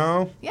 Trippier,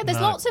 no? Yeah, there's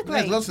lots of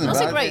great, There's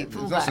lots of great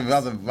fullbacks. Lots of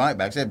other right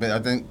backs, yeah, but I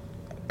think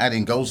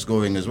adding goal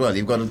scoring as well,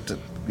 you've got to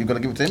give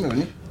it to him, haven't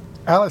you?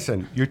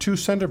 Alison, your two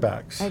centre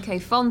backs. Okay,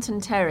 Font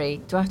and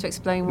Terry. Do I have to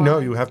explain why? No,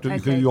 you have to.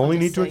 Okay, you only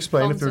I'll need just to say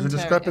explain Font if there's a and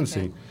Terry, discrepancy.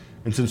 okay.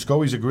 And since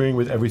Scully's agreeing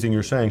with everything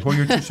you're saying, who are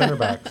your two centre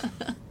backs?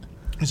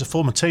 He's a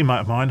former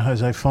teammate of mine,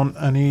 Jose Font,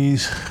 and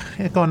he's...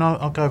 Yeah, go on,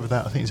 I'll go with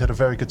that. I think he's had a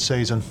very good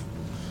season.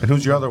 And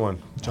who's your other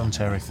one? John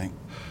Terry, I think.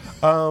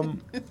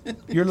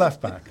 Your left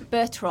back?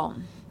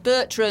 Bertrand.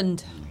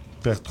 Bertrand?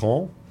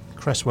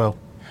 Cresswell,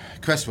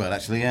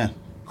 actually, yeah.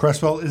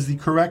 Cresswell is the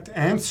correct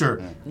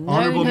answer.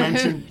 Honourable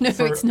mention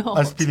for it's not.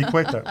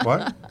 Azpilicueta.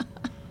 What?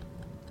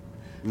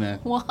 No.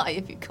 Why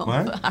have you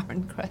gone for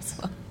Aaron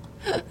Cresswell?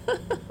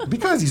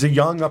 Because he's a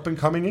young,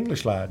 up-and-coming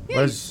English lad.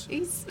 Yeah,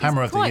 he's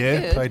Hammer of the quite year,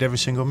 good. played every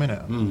single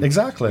minute.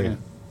 Exactly. Yeah.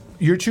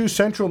 Your two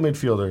central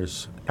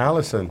midfielders,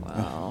 Alison.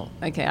 Well,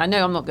 okay, I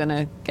know I'm not going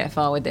to get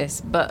far with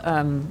this, but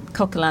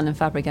Coquelin and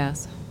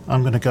Fabregas.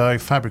 I'm going to go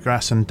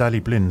Fabregas and Daley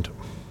Blind.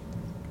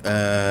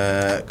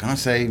 Can I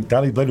say...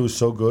 Daley Blind was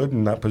so good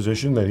in that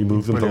position that he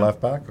moved him to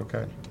left back?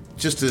 Okay.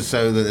 Just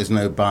so that there's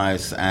no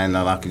bias and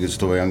I like a good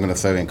story, I'm going to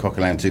throw in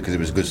Coquelin too because it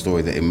was a good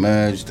story that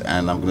emerged,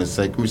 and I'm going to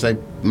say, can we say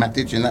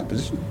Matic in that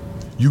position?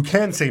 You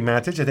can say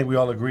Matic. I think we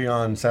all agree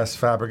on Cesc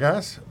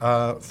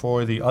Fabregas.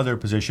 For the other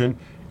position,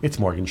 it's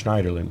Morgan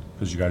Schneiderlin,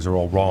 because you guys are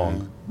all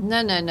wrong.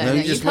 No, you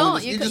you just can't.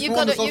 won the- You've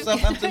won got the to.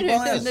 Southampton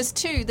bias.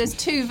 There's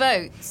two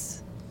votes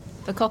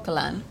for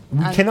Coquelin.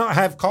 We cannot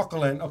have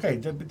Coquelin. Okay,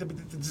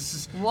 this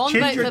is One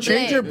change vote for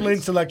your Blind.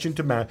 Blind selection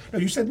to Matt. No,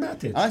 you said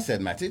Matic. I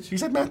said Matic. You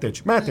said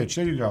Matic. Matic,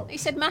 there you go. You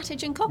said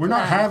Matic and Coquelin. We're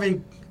not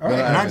having... All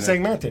right, and I'm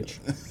saying Matic.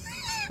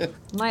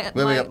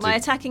 My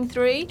attacking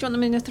three. Do you want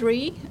them in a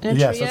three? In a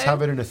Yes, trio? let's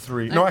have it in a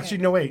three. No, Okay. actually,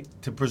 no, wait.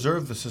 To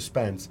preserve the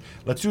suspense,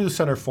 let's do the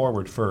centre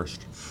forward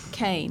first.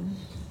 Kane.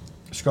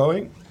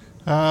 Scully?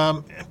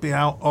 It'd be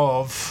out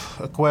of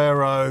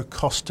Aguero,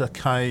 Costa,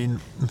 Kane,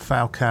 and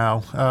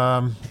Falcao.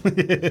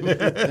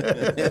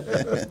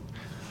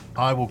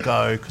 I will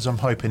go because I'm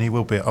hoping he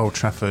will be at Old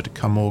Trafford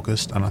come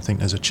August, and I think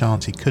there's a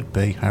chance he could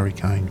be Harry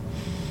Kane.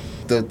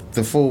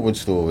 The forward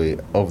story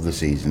of the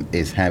season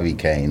is Harry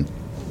Kane,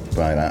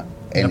 by that.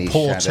 In a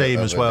poor shadow team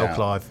of as a well, doubt.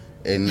 Clive.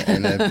 In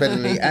a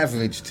fairly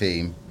average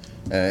team,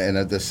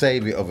 the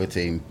saviour of a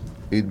team,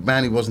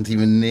 who wasn't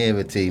even near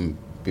a team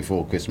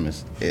before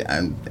Christmas,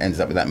 and ends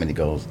up with that many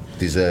goals,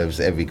 deserves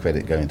every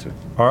credit going to him.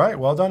 All right,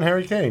 well done,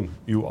 Harry Kane.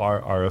 You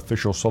are our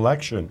official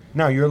selection.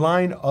 Now, your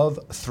line of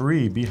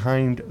three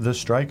behind the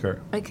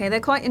striker. Okay, they're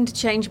quite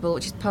interchangeable,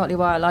 which is partly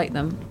why I like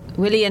them.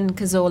 Willian,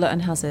 Cazorla,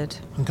 and Hazard.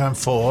 I'm going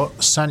for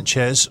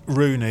Sanchez,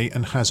 Rooney,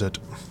 and Hazard.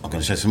 I'm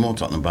going to show some more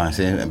Tottenham bias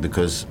here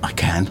because I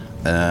can.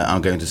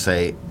 I'm going to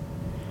say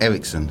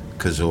Eriksen,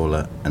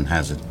 Cazorla, and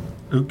Hazard.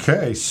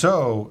 Okay,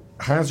 so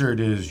Hazard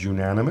is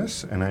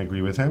unanimous, and I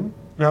agree with him.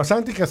 Now,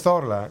 Santi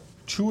Cazorla,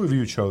 two of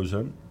you chose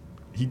him.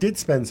 He did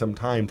spend some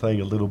time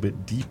playing a little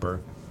bit deeper,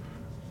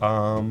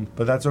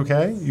 but that's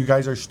okay. You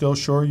guys are still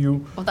sure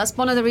you... Well, that's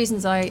one of the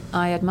reasons I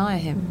admire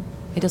him.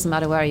 It doesn't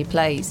matter where he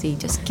plays, he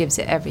just gives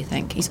it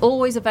everything. He's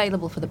always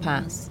available for the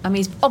pass. I mean,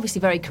 he's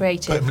obviously very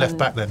creative. Put him left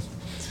back then.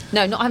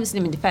 No, I haven't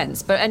seen him in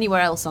defence, but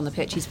anywhere else on the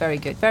pitch, he's very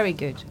good. Very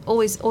good.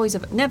 Always,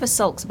 never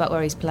sulks about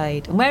where he's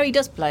played. And where he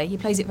does play, he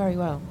plays it very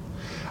well.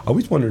 I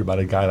always wondered about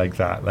a guy like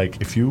that.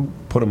 Like, if you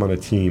put him on a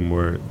team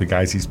where the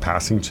guys he's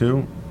passing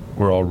to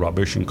were all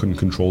rubbish and couldn't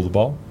control the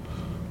ball,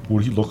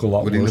 would he look a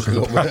lot worse as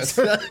a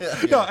passer?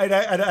 No,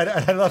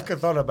 I love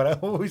Cazorla, but I'm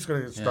always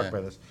going to get struck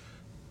by this.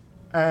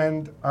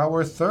 And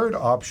our third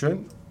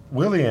option,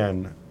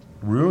 Willian,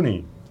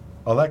 Rooney,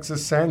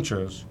 Alexis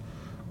Sanchez,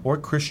 or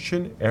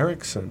Christian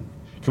Eriksen.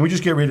 Can we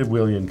just get rid of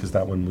Willian because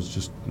that one was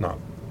just not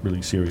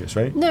really serious,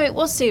 right? No, it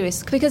was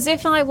serious, because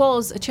if I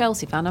was a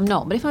Chelsea fan, I'm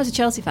not, but if I was a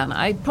Chelsea fan,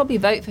 I'd probably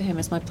vote for him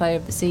as my player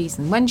of the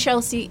season. When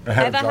Chelsea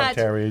ever had...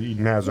 Terry,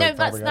 Eden Hazard,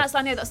 no,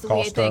 I know that's the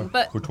weird thing,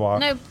 but Courtois,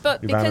 no,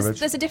 but because Ivanovic.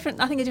 there's a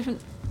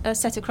different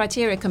set of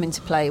criteria come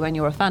into play when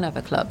you're a fan of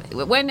a club.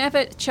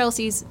 Whenever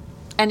Chelsea's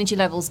energy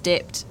levels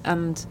dipped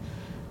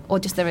or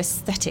just their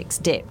aesthetics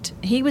dipped,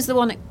 he was the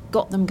one that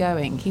got them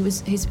going. He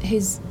was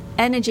his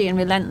energy and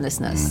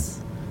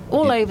relentlessness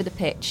all over the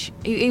pitch.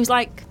 He was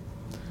like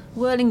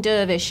whirling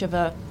dervish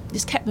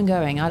just kept them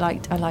going. I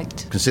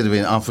liked.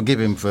 Considering, I'll forgive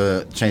him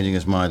for changing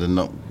his mind and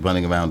not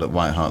running around at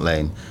White Hart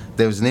Lane.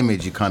 There was an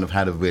image you kind of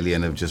had of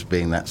Willian of just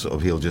being that sort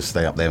of, he'll just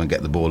stay up there and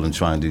get the ball and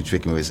try and do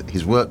trickery.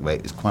 His work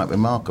rate is quite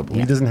remarkable.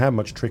 He doesn't have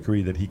much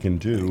trickery that he can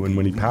do, and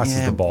when he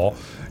passes the ball,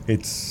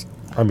 it's...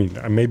 I mean,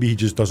 maybe he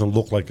just doesn't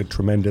look like a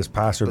tremendous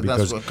passer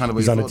because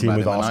he's on a team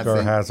with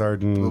Oscar,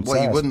 Hazard, and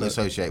what you wouldn't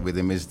associate with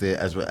him is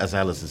as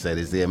Alison said,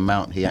 is the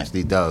amount he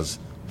actually does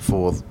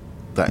for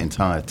that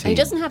entire team. He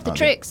doesn't have the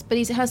tricks, but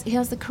he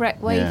has the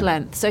correct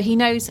wavelength. So he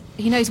knows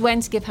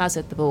when to give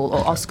Hazard the ball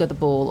or Oscar the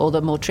ball or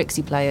the more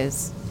tricksy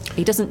players.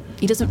 He doesn't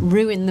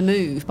ruin the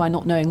move by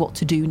not knowing what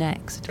to do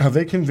next. Have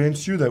they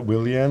convinced you that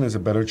Willian is a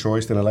better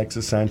choice than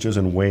Alexis Sanchez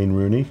and Wayne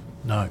Rooney?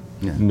 No.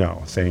 Yeah.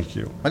 No, thank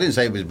you. I didn't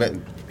say it was better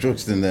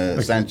choice than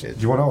Sanchez.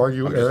 Do you want to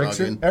argue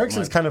Eriksen?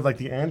 Eriksen's Right. kind of like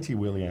the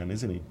anti-Willian,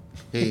 isn't he?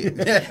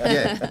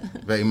 Yeah,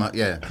 very much,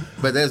 yeah.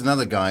 But there's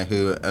another guy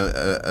who,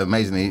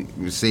 amazingly,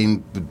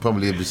 would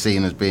probably be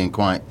seen as being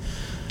quite...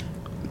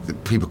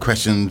 People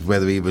questioned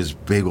whether he was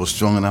big or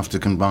strong enough to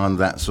command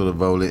that sort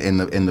of role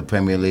in the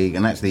Premier League,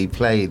 and actually he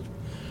played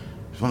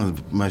one of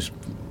the most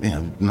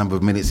number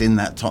of minutes in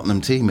that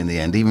Tottenham team in the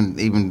end,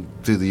 even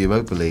through the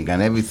Europa League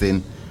and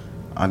everything.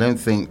 I don't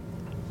think,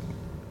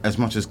 as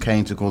much as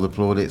Kane took all the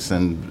plaudits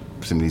and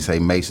simply say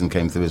Mason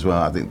came through as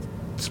well, I think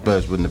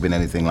Spurs wouldn't have been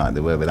anything like they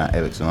were without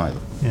Eriksen either.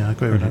 Yeah, I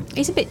agree with that.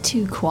 He's a bit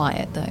too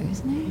quiet, though,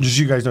 isn't he? Just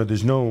so you guys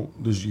know,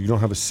 you don't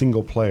have a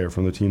single player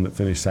from the team that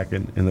finished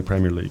second in the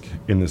Premier League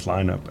in this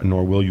lineup,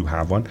 nor will you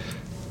have one.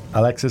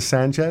 Alexis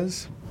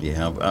Sanchez?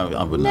 Yeah,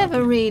 I would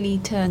never really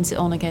turns it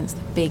on against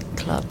the big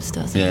clubs,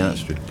 does he? Yeah,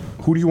 that's true.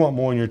 Who do you want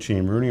more on your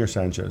team, Rooney or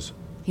Sanchez?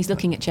 He's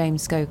looking at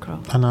James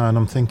Scowcroft. I know, and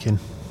I'm thinking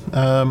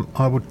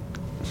I would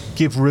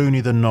give Rooney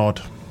the nod.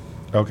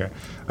 Okay,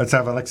 let's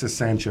have Alexis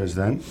Sanchez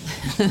then.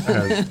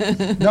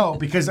 No,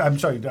 because I'm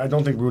sorry, I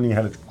don't think Rooney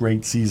had a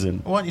great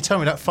season. Why don't you tell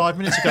me that 5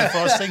 minutes ago if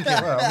I was thinking?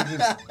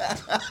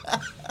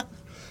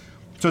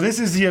 So this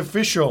is the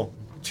official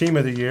team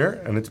of the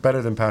year, and it's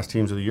better than past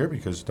teams of the year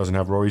because it doesn't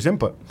have Rory's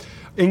input.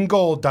 In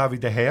goal, David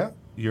De Gea.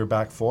 Your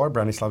back four,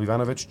 Branislav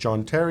Ivanovic,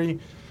 John Terry,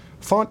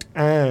 Font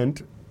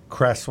and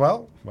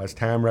Cresswell, West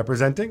Ham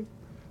representing.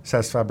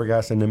 Cesc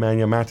Fabregas and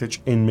Nemanja Matic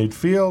in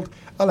midfield.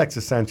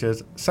 Alexis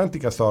Sanchez, Santi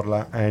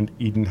Cazorla and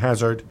Eden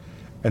Hazard.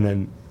 And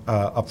then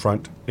up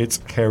front, it's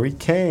Harry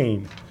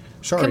Kane.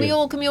 Sorry. Can we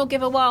all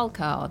give a wild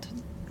card?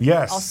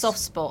 Yes. Our soft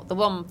spot, the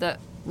one that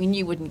we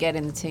knew wouldn't get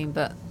in the team,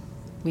 but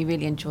we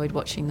really enjoyed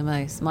watching the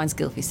most. Mine's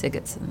Gylfi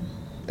Sigurdsson.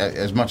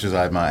 As much as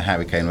I admire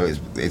Harry Kane,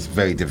 it's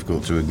very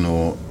difficult to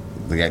ignore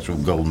the actual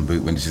golden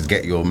boot. When you should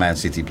get your Man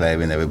City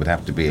player in there, it would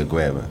have to be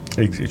Aguero.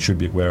 It should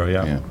be Aguero,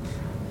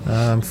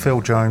 yeah.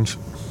 Phil Jones.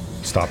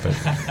 Stop it.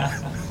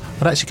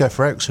 I'd actually go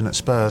for Eriksen at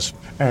Spurs.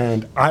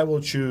 And I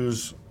will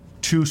choose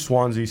two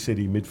Swansea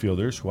City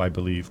midfielders who I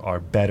believe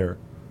are better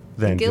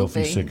than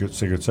Gylfi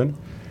Sigurdsson.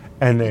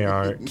 And they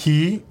are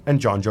Key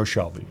and John Joe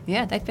Shelby.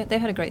 Yeah, they've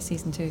had a great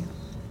season too.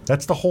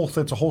 That's the whole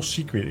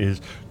secret is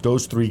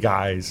those three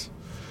guys.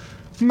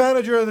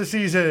 Manager of the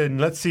season.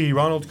 Let's see.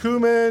 Ronald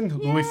Koeman,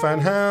 Louis van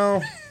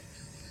Gaal,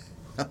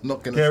 I'm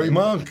not going to Gary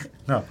Monk.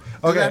 No.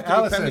 Okay,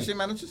 Alison. Premiership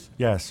managers?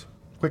 Yes.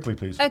 Quickly,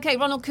 please. Okay,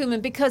 Ronald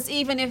Koeman, because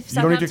even if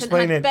You don't need to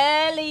Southampton explain had it.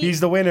 barely He's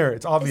the winner.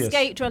 It's obvious.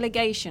 escaped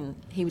relegation,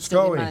 he would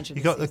still be manager.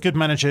 You got the good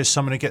manager is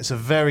someone who gets the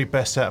very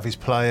best out of his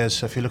players.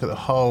 So if you look at the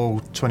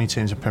whole 20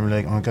 teams in Premier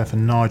League, I'm going to go for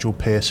Nigel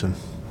Pearson.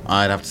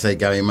 I'd have to say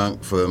Gary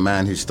Monk for a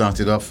man who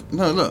started off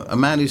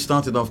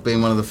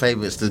being one of the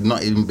favourites to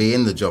not even be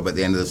in the job at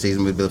the end of the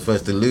season, would be the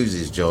first to lose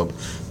his job.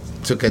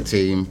 Took a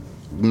team,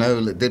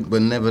 were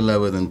never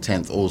lower than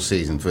 10th all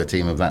season for a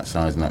team of that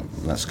size and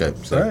that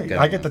scope. So Right.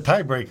 I get the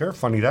tiebreaker,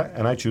 funny that,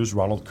 and I choose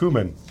Ronald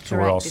Koeman. So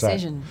we're all set.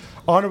 decision.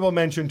 Honourable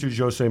mention to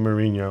Jose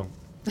Mourinho.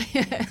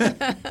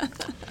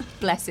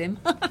 Bless him.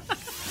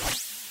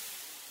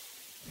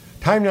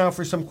 Time now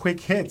for some quick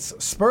hits.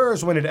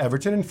 Spurs win at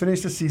Everton and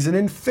finish the season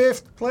in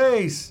 5th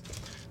place.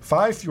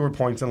 5 fewer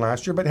points than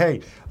last year, but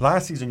hey,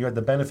 last season you had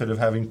the benefit of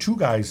having two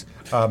guys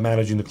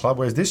managing the club,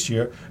 whereas this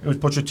year it was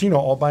Pochettino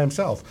all by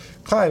himself.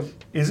 Clive,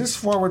 is this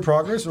forward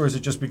progress, or is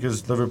it just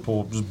because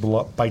Liverpool just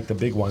bite the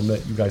big one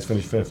that you guys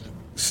finished 5th?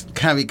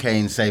 Harry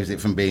Kane saves it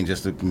from being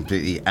just a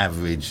completely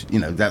average.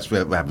 That's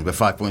where it happens. We're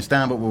 5 points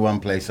down, but we're 1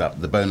 place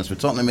up. The bonus for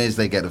Tottenham is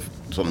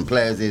Tottenham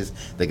players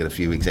they get a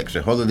few weeks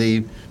extra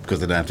holiday because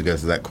they don't have to go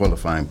through that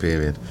qualifying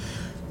period.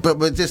 But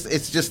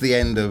it's just the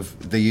end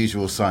of the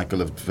usual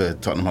cycle for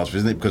Tottenham Hotspur,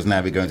 isn't it? Because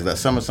now we're going to that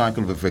summer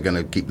cycle. If we're going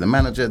to keep the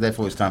manager,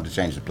 therefore it's time to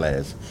change the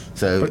players.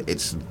 So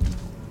it's.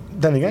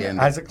 Then again,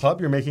 as a club,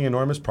 you're making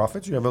enormous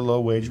profits. You have a low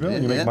wage bill,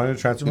 and you make money in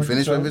the transfer market. You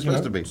finish where we're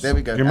supposed to be. There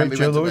we go.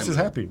 Joe Lewis is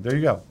happy. There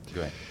you go.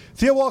 Great.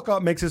 Theo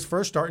Walcott makes his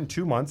first start in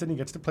 2 months, and he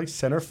gets to play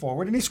centre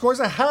forward, and he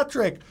scores a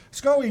hat-trick.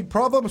 Scully,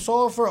 problem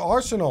solved for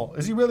Arsenal.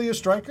 Is he really a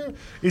striker?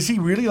 Is he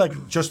really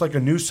just like a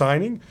new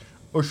signing?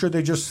 Or should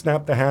they just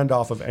snap the hand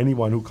off of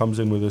anyone who comes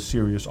in with a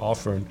serious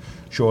offer and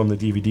show him the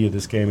DVD of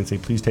this game and say,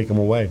 please take him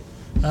away?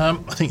 I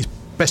think his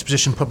best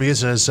position probably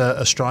is as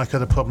a striker.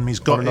 The problem he's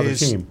got on another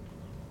team.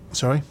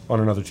 Sorry?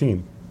 On another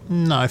team.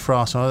 No, for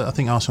Arsenal. I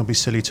think Arsenal would be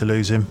silly to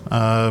lose him.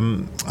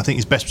 I think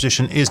his best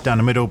position is down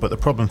the middle, but the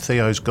problem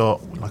Theo's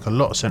got, like a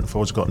lot of centre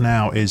forwards got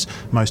now, is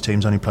most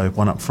teams only play with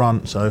one up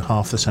front, so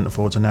half the centre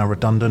forwards are now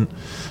redundant.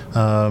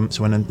 So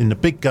when in the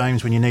big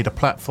games, when you need a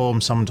platform,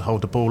 someone to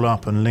hold the ball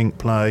up and link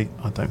play,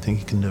 I don't think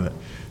he can do it.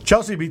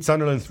 Chelsea beat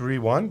Sunderland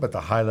 3-1, but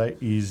the highlight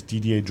is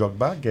Didier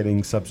Drogba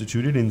getting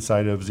substituted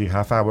inside of the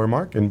half-hour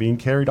mark and being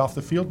carried off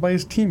the field by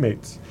his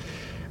teammates.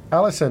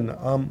 Alison,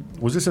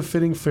 was this a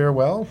fitting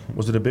farewell?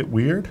 Was it a bit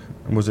weird?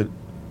 And was it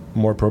a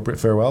more appropriate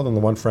farewell than the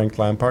one Frank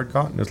Lampard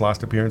got in his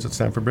last appearance at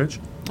Stamford Bridge?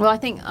 Well,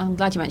 I'm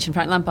glad you mentioned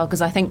Frank Lampard,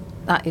 because I think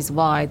that is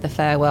why the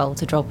farewell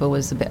to Drogba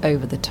was a bit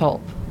over the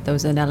top. There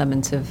was an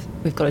element of,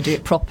 we've got to do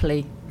it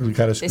properly. We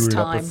kind of screwed it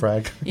up with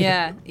Frank.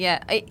 Yeah.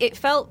 It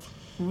felt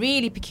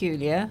really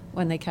peculiar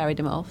when they carried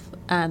him off,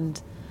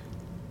 and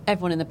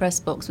everyone in the press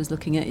box was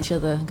looking at each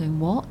other and going,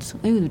 what?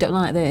 Ooh, don't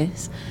like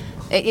this.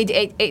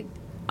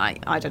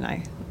 I don't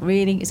know.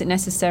 Really? Is it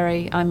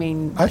necessary? I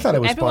mean, I thought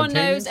it was everyone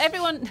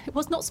spontaneous. it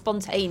was not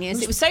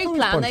spontaneous. It was so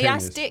planned. They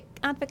asked Dick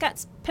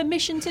Advocaat's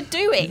permission to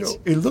do it.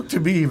 It looked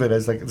to me even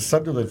as like the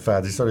Sunderland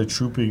fans,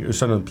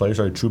 Sunderland players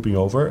started trooping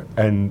over,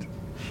 and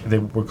they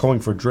were going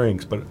for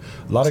drinks, but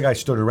a lot of guys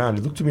stood around.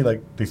 It looked to me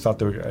like they thought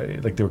they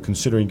were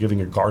considering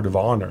giving a guard of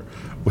honor,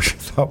 which I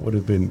thought would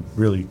have been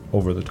really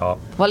over the top.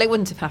 Well, it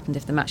wouldn't have happened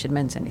if the match had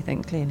meant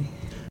anything, clearly.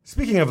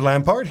 Speaking of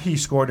Lampard, he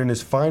scored in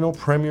his final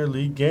Premier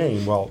League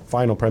game. Well,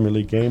 final Premier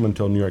League game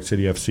until New York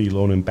City FC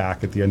loaned him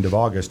back at the end of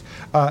August.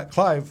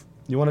 Clive,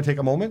 you want to take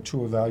a moment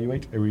to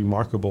evaluate a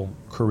remarkable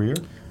career?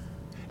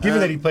 Given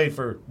that he played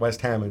for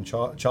West Ham and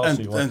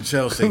Chelsea. And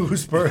Chelsea. Who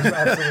Spurs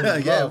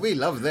absolutely yeah, love. we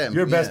love them.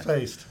 You're best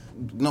placed.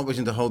 Not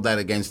wishing to hold that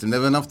against him.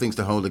 There are enough things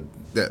to hold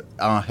that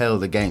are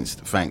held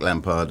against Frank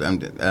Lampard,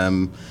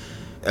 and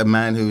a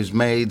man who's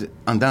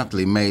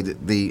undoubtedly made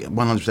the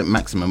 100%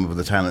 maximum of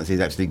the talents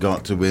he's actually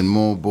got to win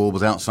more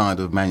balls outside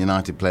of Man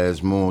United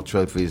players, more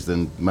trophies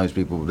than most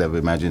people would ever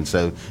imagine.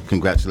 So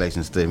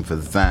congratulations to him for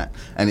that.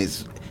 And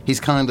he's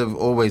kind of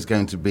always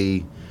going to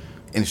be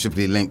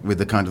inextricably linked with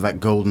the kind of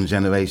that golden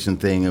generation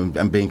thing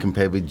and being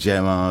compared with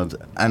Gerrard,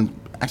 and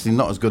actually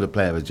not as good a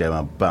player as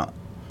Gerrard, but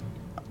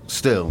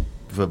still,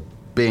 for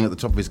being at the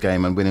top of his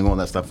game and winning all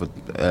that stuff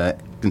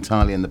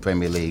entirely in the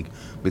Premier League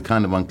with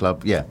kind of one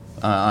club,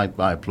 I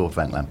applaud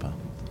Frank Lampard.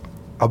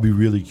 I'll be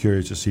really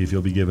curious to see if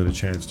he'll be given a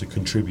chance to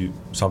contribute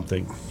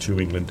something to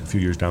England a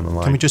few years down the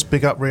line. Can we just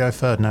big up Rio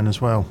Ferdinand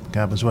as well,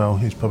 Gab as well,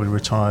 who's probably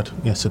retired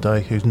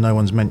yesterday, who no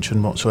one's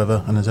mentioned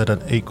whatsoever and has had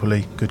an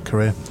equally good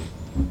career.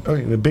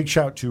 Okay, and a big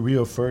shout to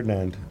Rio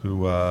Ferdinand,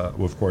 who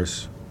of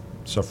course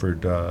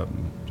suffered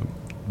some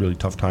really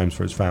tough times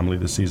for his family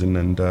this season,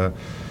 and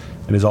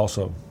is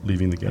also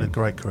leaving the game. Had a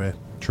great career.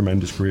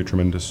 Tremendous career,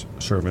 tremendous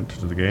servant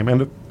to the game,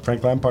 and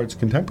Frank Lampard's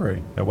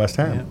contemporary at West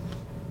Ham. Yeah.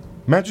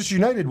 Manchester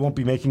United won't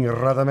be making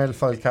Radamel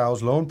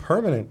Falcao's loan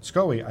permanent.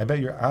 Scully, I bet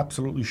you're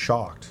absolutely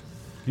shocked.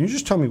 Can you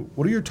just tell me,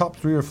 what are your top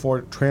 3 or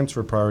 4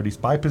 transfer priorities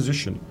by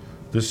position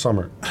this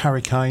summer?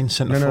 Harry Kane,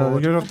 centre forward. No,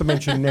 you don't have to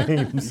mention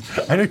names.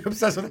 I know you're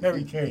obsessed with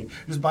Harry Kane.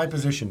 Just by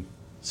position.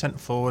 Centre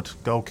forward,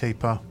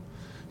 goalkeeper,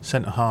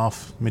 centre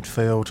half,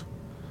 midfield,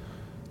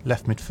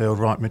 left midfield,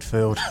 right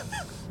midfield.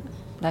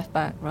 Left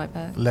back, right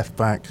back. Left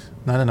back.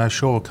 No,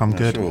 Shaw will come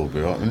good. Shaw will be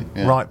right, won't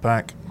he? Yeah. Right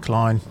back,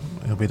 Klein,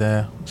 he'll be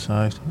there.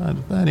 So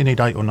they only need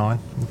 8 or 9.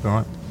 We'll be all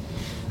right.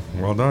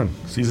 Well done.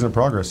 Season of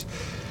progress.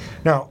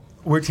 Now,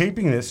 we're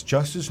taping this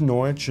just as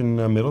Norwich and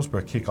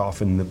Middlesbrough kick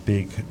off in the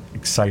big,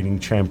 exciting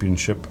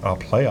championship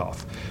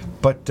playoff.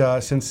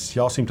 But since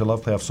y'all seem to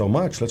love playoffs so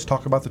much, let's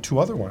talk about the 2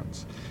 other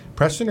ones.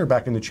 Preston are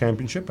back in the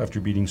championship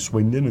after beating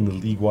Swindon in the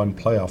League One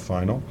playoff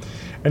final.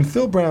 And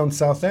Phil Brown's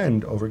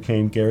Southend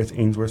overcame Gareth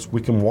Ainsworth's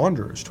Wycombe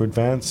Wanderers to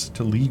advance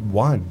to League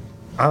One.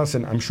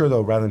 Alison, I'm sure, though,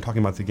 rather than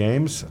talking about the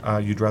games,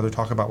 you'd rather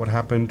talk about what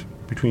happened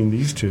between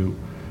these two,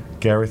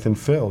 Gareth and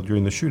Phil,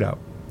 during the shootout.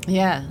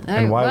 Yeah. No,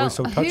 and why it was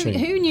so touching.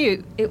 Who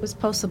knew it was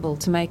possible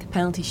to make a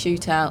penalty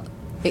shootout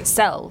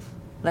itself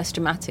less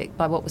dramatic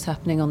by what was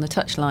happening on the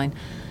touchline?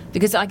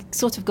 Because I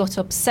sort of got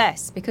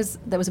obsessed because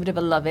there was a bit of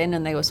a love-in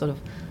and they were sort of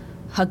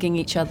hugging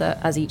each other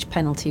as each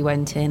penalty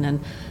went in,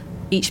 and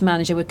each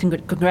manager would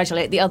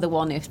congratulate the other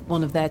one if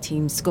one of their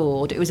teams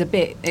scored. It was a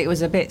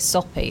bit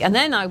soppy. And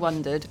then I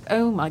wondered,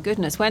 oh my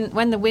goodness,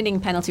 when the winning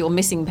penalty or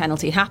missing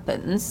penalty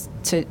happens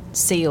to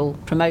seal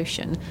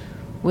promotion,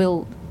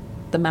 will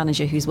the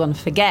manager who's won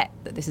forget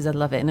that this is a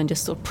love-in and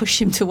just sort of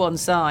push him to one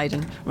side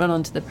and run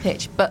onto the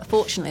pitch? But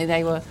fortunately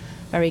they were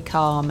very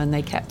calm and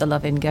they kept the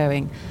love-in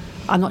going.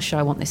 I'm not sure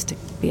I want this to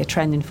be a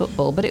trend in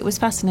football, but it was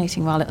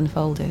fascinating while it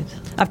unfolded.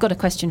 I've got a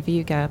question for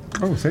you, Gab.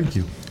 Oh, thank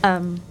you.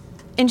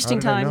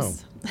 Interesting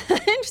times.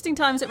 Interesting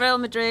times at Real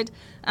Madrid.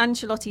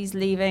 Ancelotti's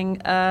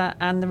leaving,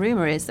 and the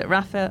rumour is that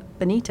Rafa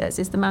Benitez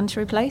is the man to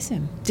replace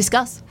him.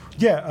 Discuss.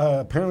 Yeah,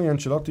 apparently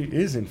Ancelotti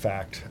is in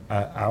fact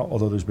out,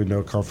 although there's been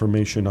no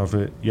confirmation of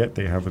it yet.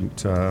 They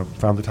haven't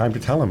found the time to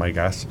tell him, I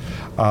guess.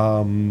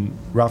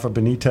 Rafa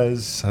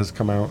Benitez has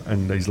come out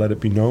and he's let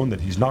it be known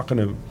that he's not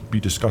going to be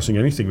discussing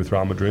anything with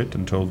Real Madrid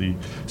until the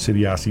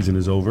Serie A season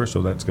is over,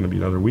 so that's going to be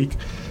another week.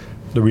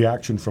 The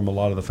reaction from a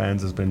lot of the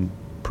fans has been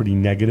pretty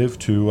negative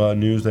to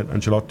news that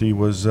Ancelotti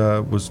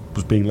was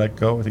being let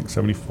go. I think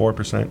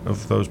 74%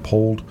 of those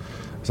polled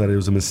said it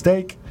was a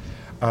mistake.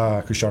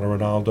 Cristiano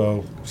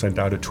Ronaldo sent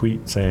out a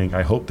tweet saying,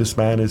 "I hope this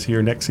man is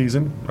here next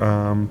season."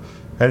 And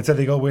it said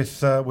they go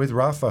with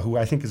Rafa, who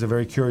I think is a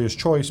very curious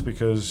choice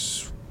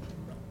because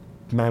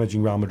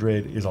managing Real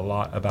Madrid is a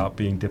lot about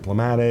being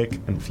diplomatic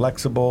and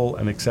flexible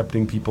and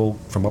accepting people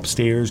from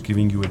upstairs,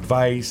 giving you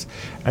advice,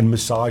 and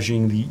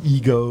massaging the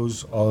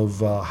egos of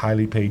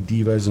highly paid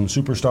divas and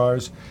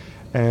superstars.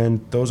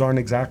 And those aren't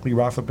exactly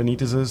Rafa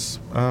Benitez's,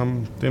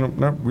 they're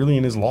not really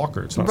in his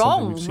locker. It's not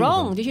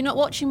Wrong. Did you not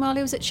watch him while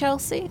he was at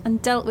Chelsea and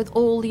dealt with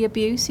all the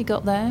abuse he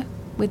got there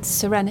with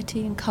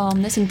serenity and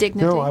calmness and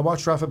dignity? No, I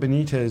watched Rafa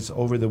Benitez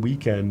over the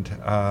weekend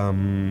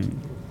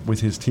with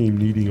his team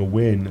needing a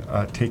win,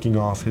 taking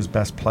off his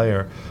best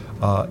player,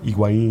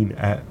 Higuain,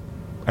 at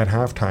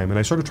halftime. And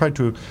I sort of tried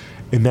to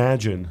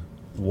imagine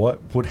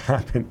what would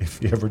happen if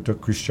he ever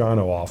took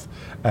Cristiano off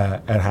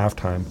at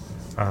halftime.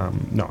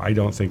 No, I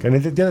don't think.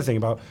 And the other thing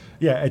about,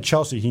 at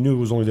Chelsea, he knew he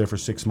was only there for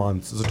 6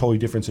 months. It's a totally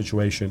different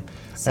situation.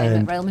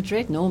 Same at Real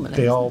Madrid normally.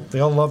 They all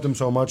loved him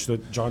so much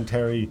that John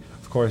Terry,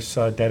 of course,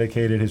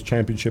 dedicated his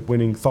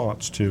championship-winning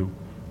thoughts to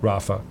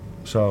Rafa.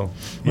 So,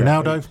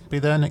 Ronaldo be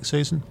there next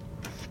season?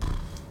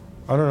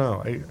 I don't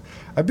know.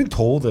 I've been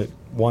told that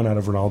one out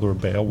of Ronaldo or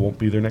Bale won't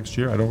be there next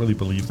year. I don't really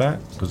believe that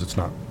because it's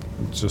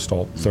just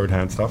all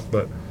third-hand stuff.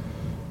 But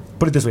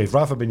put it this way, if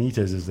Rafa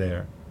Benitez is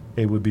there,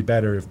 it would be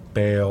better if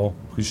Bale,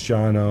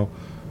 Cristiano,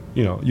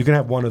 you can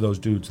have one of those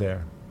dudes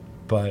there,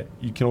 but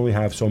you can only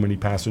have so many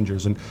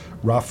passengers, and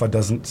Rafa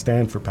doesn't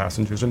stand for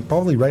passengers, and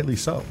probably rightly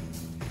so.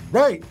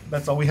 Right,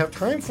 that's all we have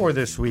time for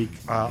this week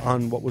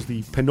on what was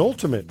the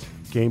penultimate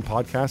game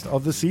podcast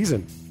of the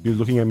season. You're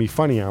looking at me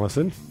funny,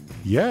 Alison.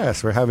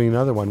 Yes, we're having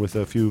another one with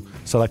a few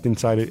select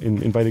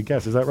invited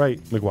guests. Is that right,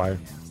 McGuire?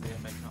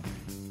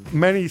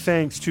 Many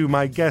thanks to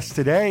my guests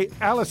today,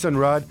 Alison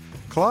Rudd,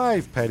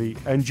 Clive Petty,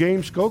 and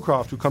James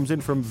Scowcroft, who comes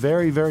in from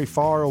very, very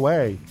far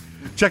away.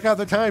 Check out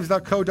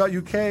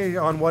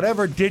thetimes.co.uk on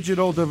whatever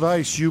digital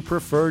device you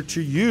prefer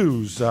to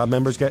use.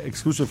 Members get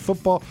exclusive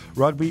football,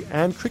 rugby,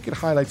 and cricket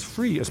highlights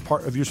free as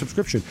part of your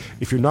subscription.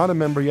 If you're not a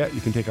member yet, you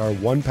can take our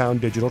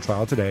 £1 digital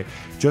trial today.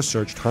 Just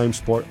search Times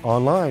Sport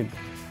online.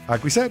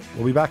 Like we said,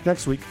 we'll be back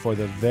next week for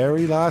the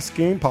very last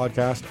game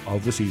podcast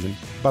of the season.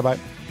 Bye-bye.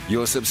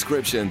 Your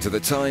subscription to The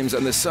Times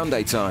and The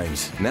Sunday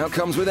Times now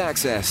comes with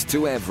access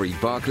to every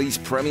Barclays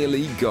Premier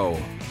League goal.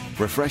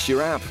 Refresh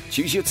your app,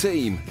 choose your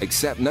team,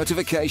 accept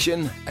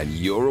notification, and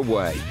you're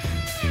away.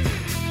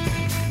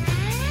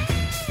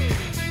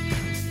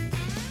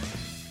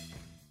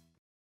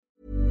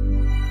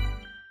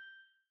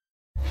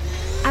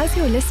 As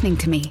you're listening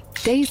to me,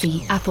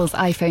 Daisy, Apple's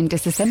iPhone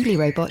disassembly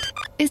robot,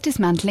 is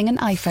dismantling an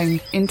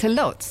iPhone into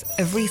lots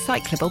of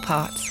recyclable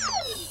parts.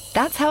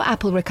 That's how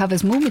Apple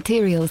recovers more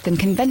materials than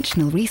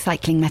conventional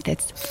recycling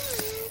methods.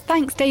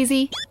 Thanks,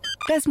 Daisy.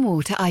 There's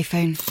more to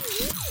iPhone.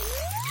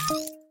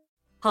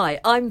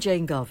 Hi, I'm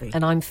Jane Garvey.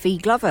 And I'm Fee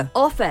Glover.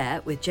 Off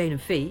Air with Jane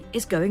and Fee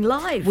is going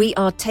live. We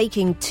are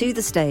taking to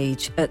the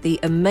stage at the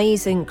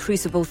amazing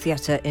Crucible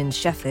Theatre in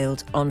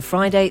Sheffield on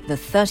Friday, the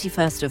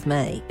 31st of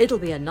May. It'll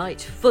be a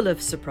night full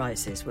of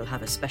surprises. We'll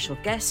have a special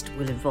guest,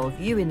 we'll involve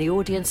you in the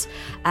audience,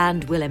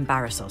 and we'll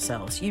embarrass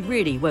ourselves. You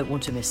really won't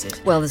want to miss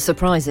it. Well, the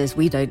surprise is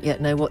we don't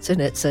yet know what's in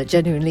it, so it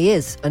genuinely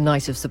is a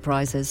night of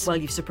surprises. Well,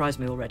 you've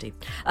surprised me already.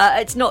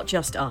 It's not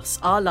just us.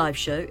 Our live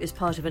show is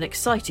part of an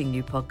exciting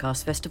new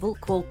podcast festival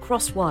called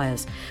Crosswires,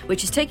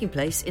 which is taking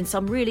place in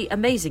some really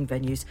amazing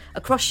venues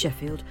across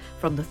Sheffield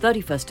from the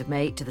 31st of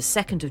May to the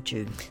 2nd of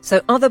June. So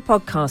other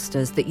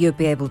podcasters that you'll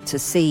be able to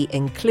see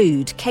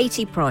include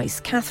Katie Price,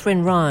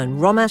 Catherine Ryan,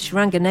 Romesh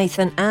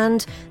Ranganathan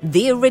and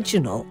the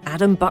original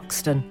Adam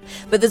Buxton.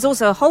 But there's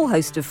also a whole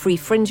host of free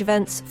fringe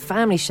events,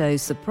 family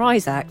shows,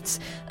 surprise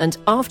acts and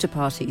after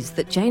parties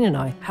that Jane and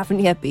I haven't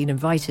yet been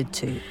invited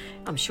to.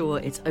 I'm sure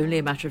it's only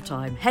a matter of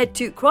time. Head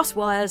to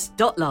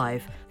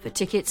crosswires.live for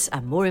tickets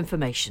and more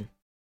information.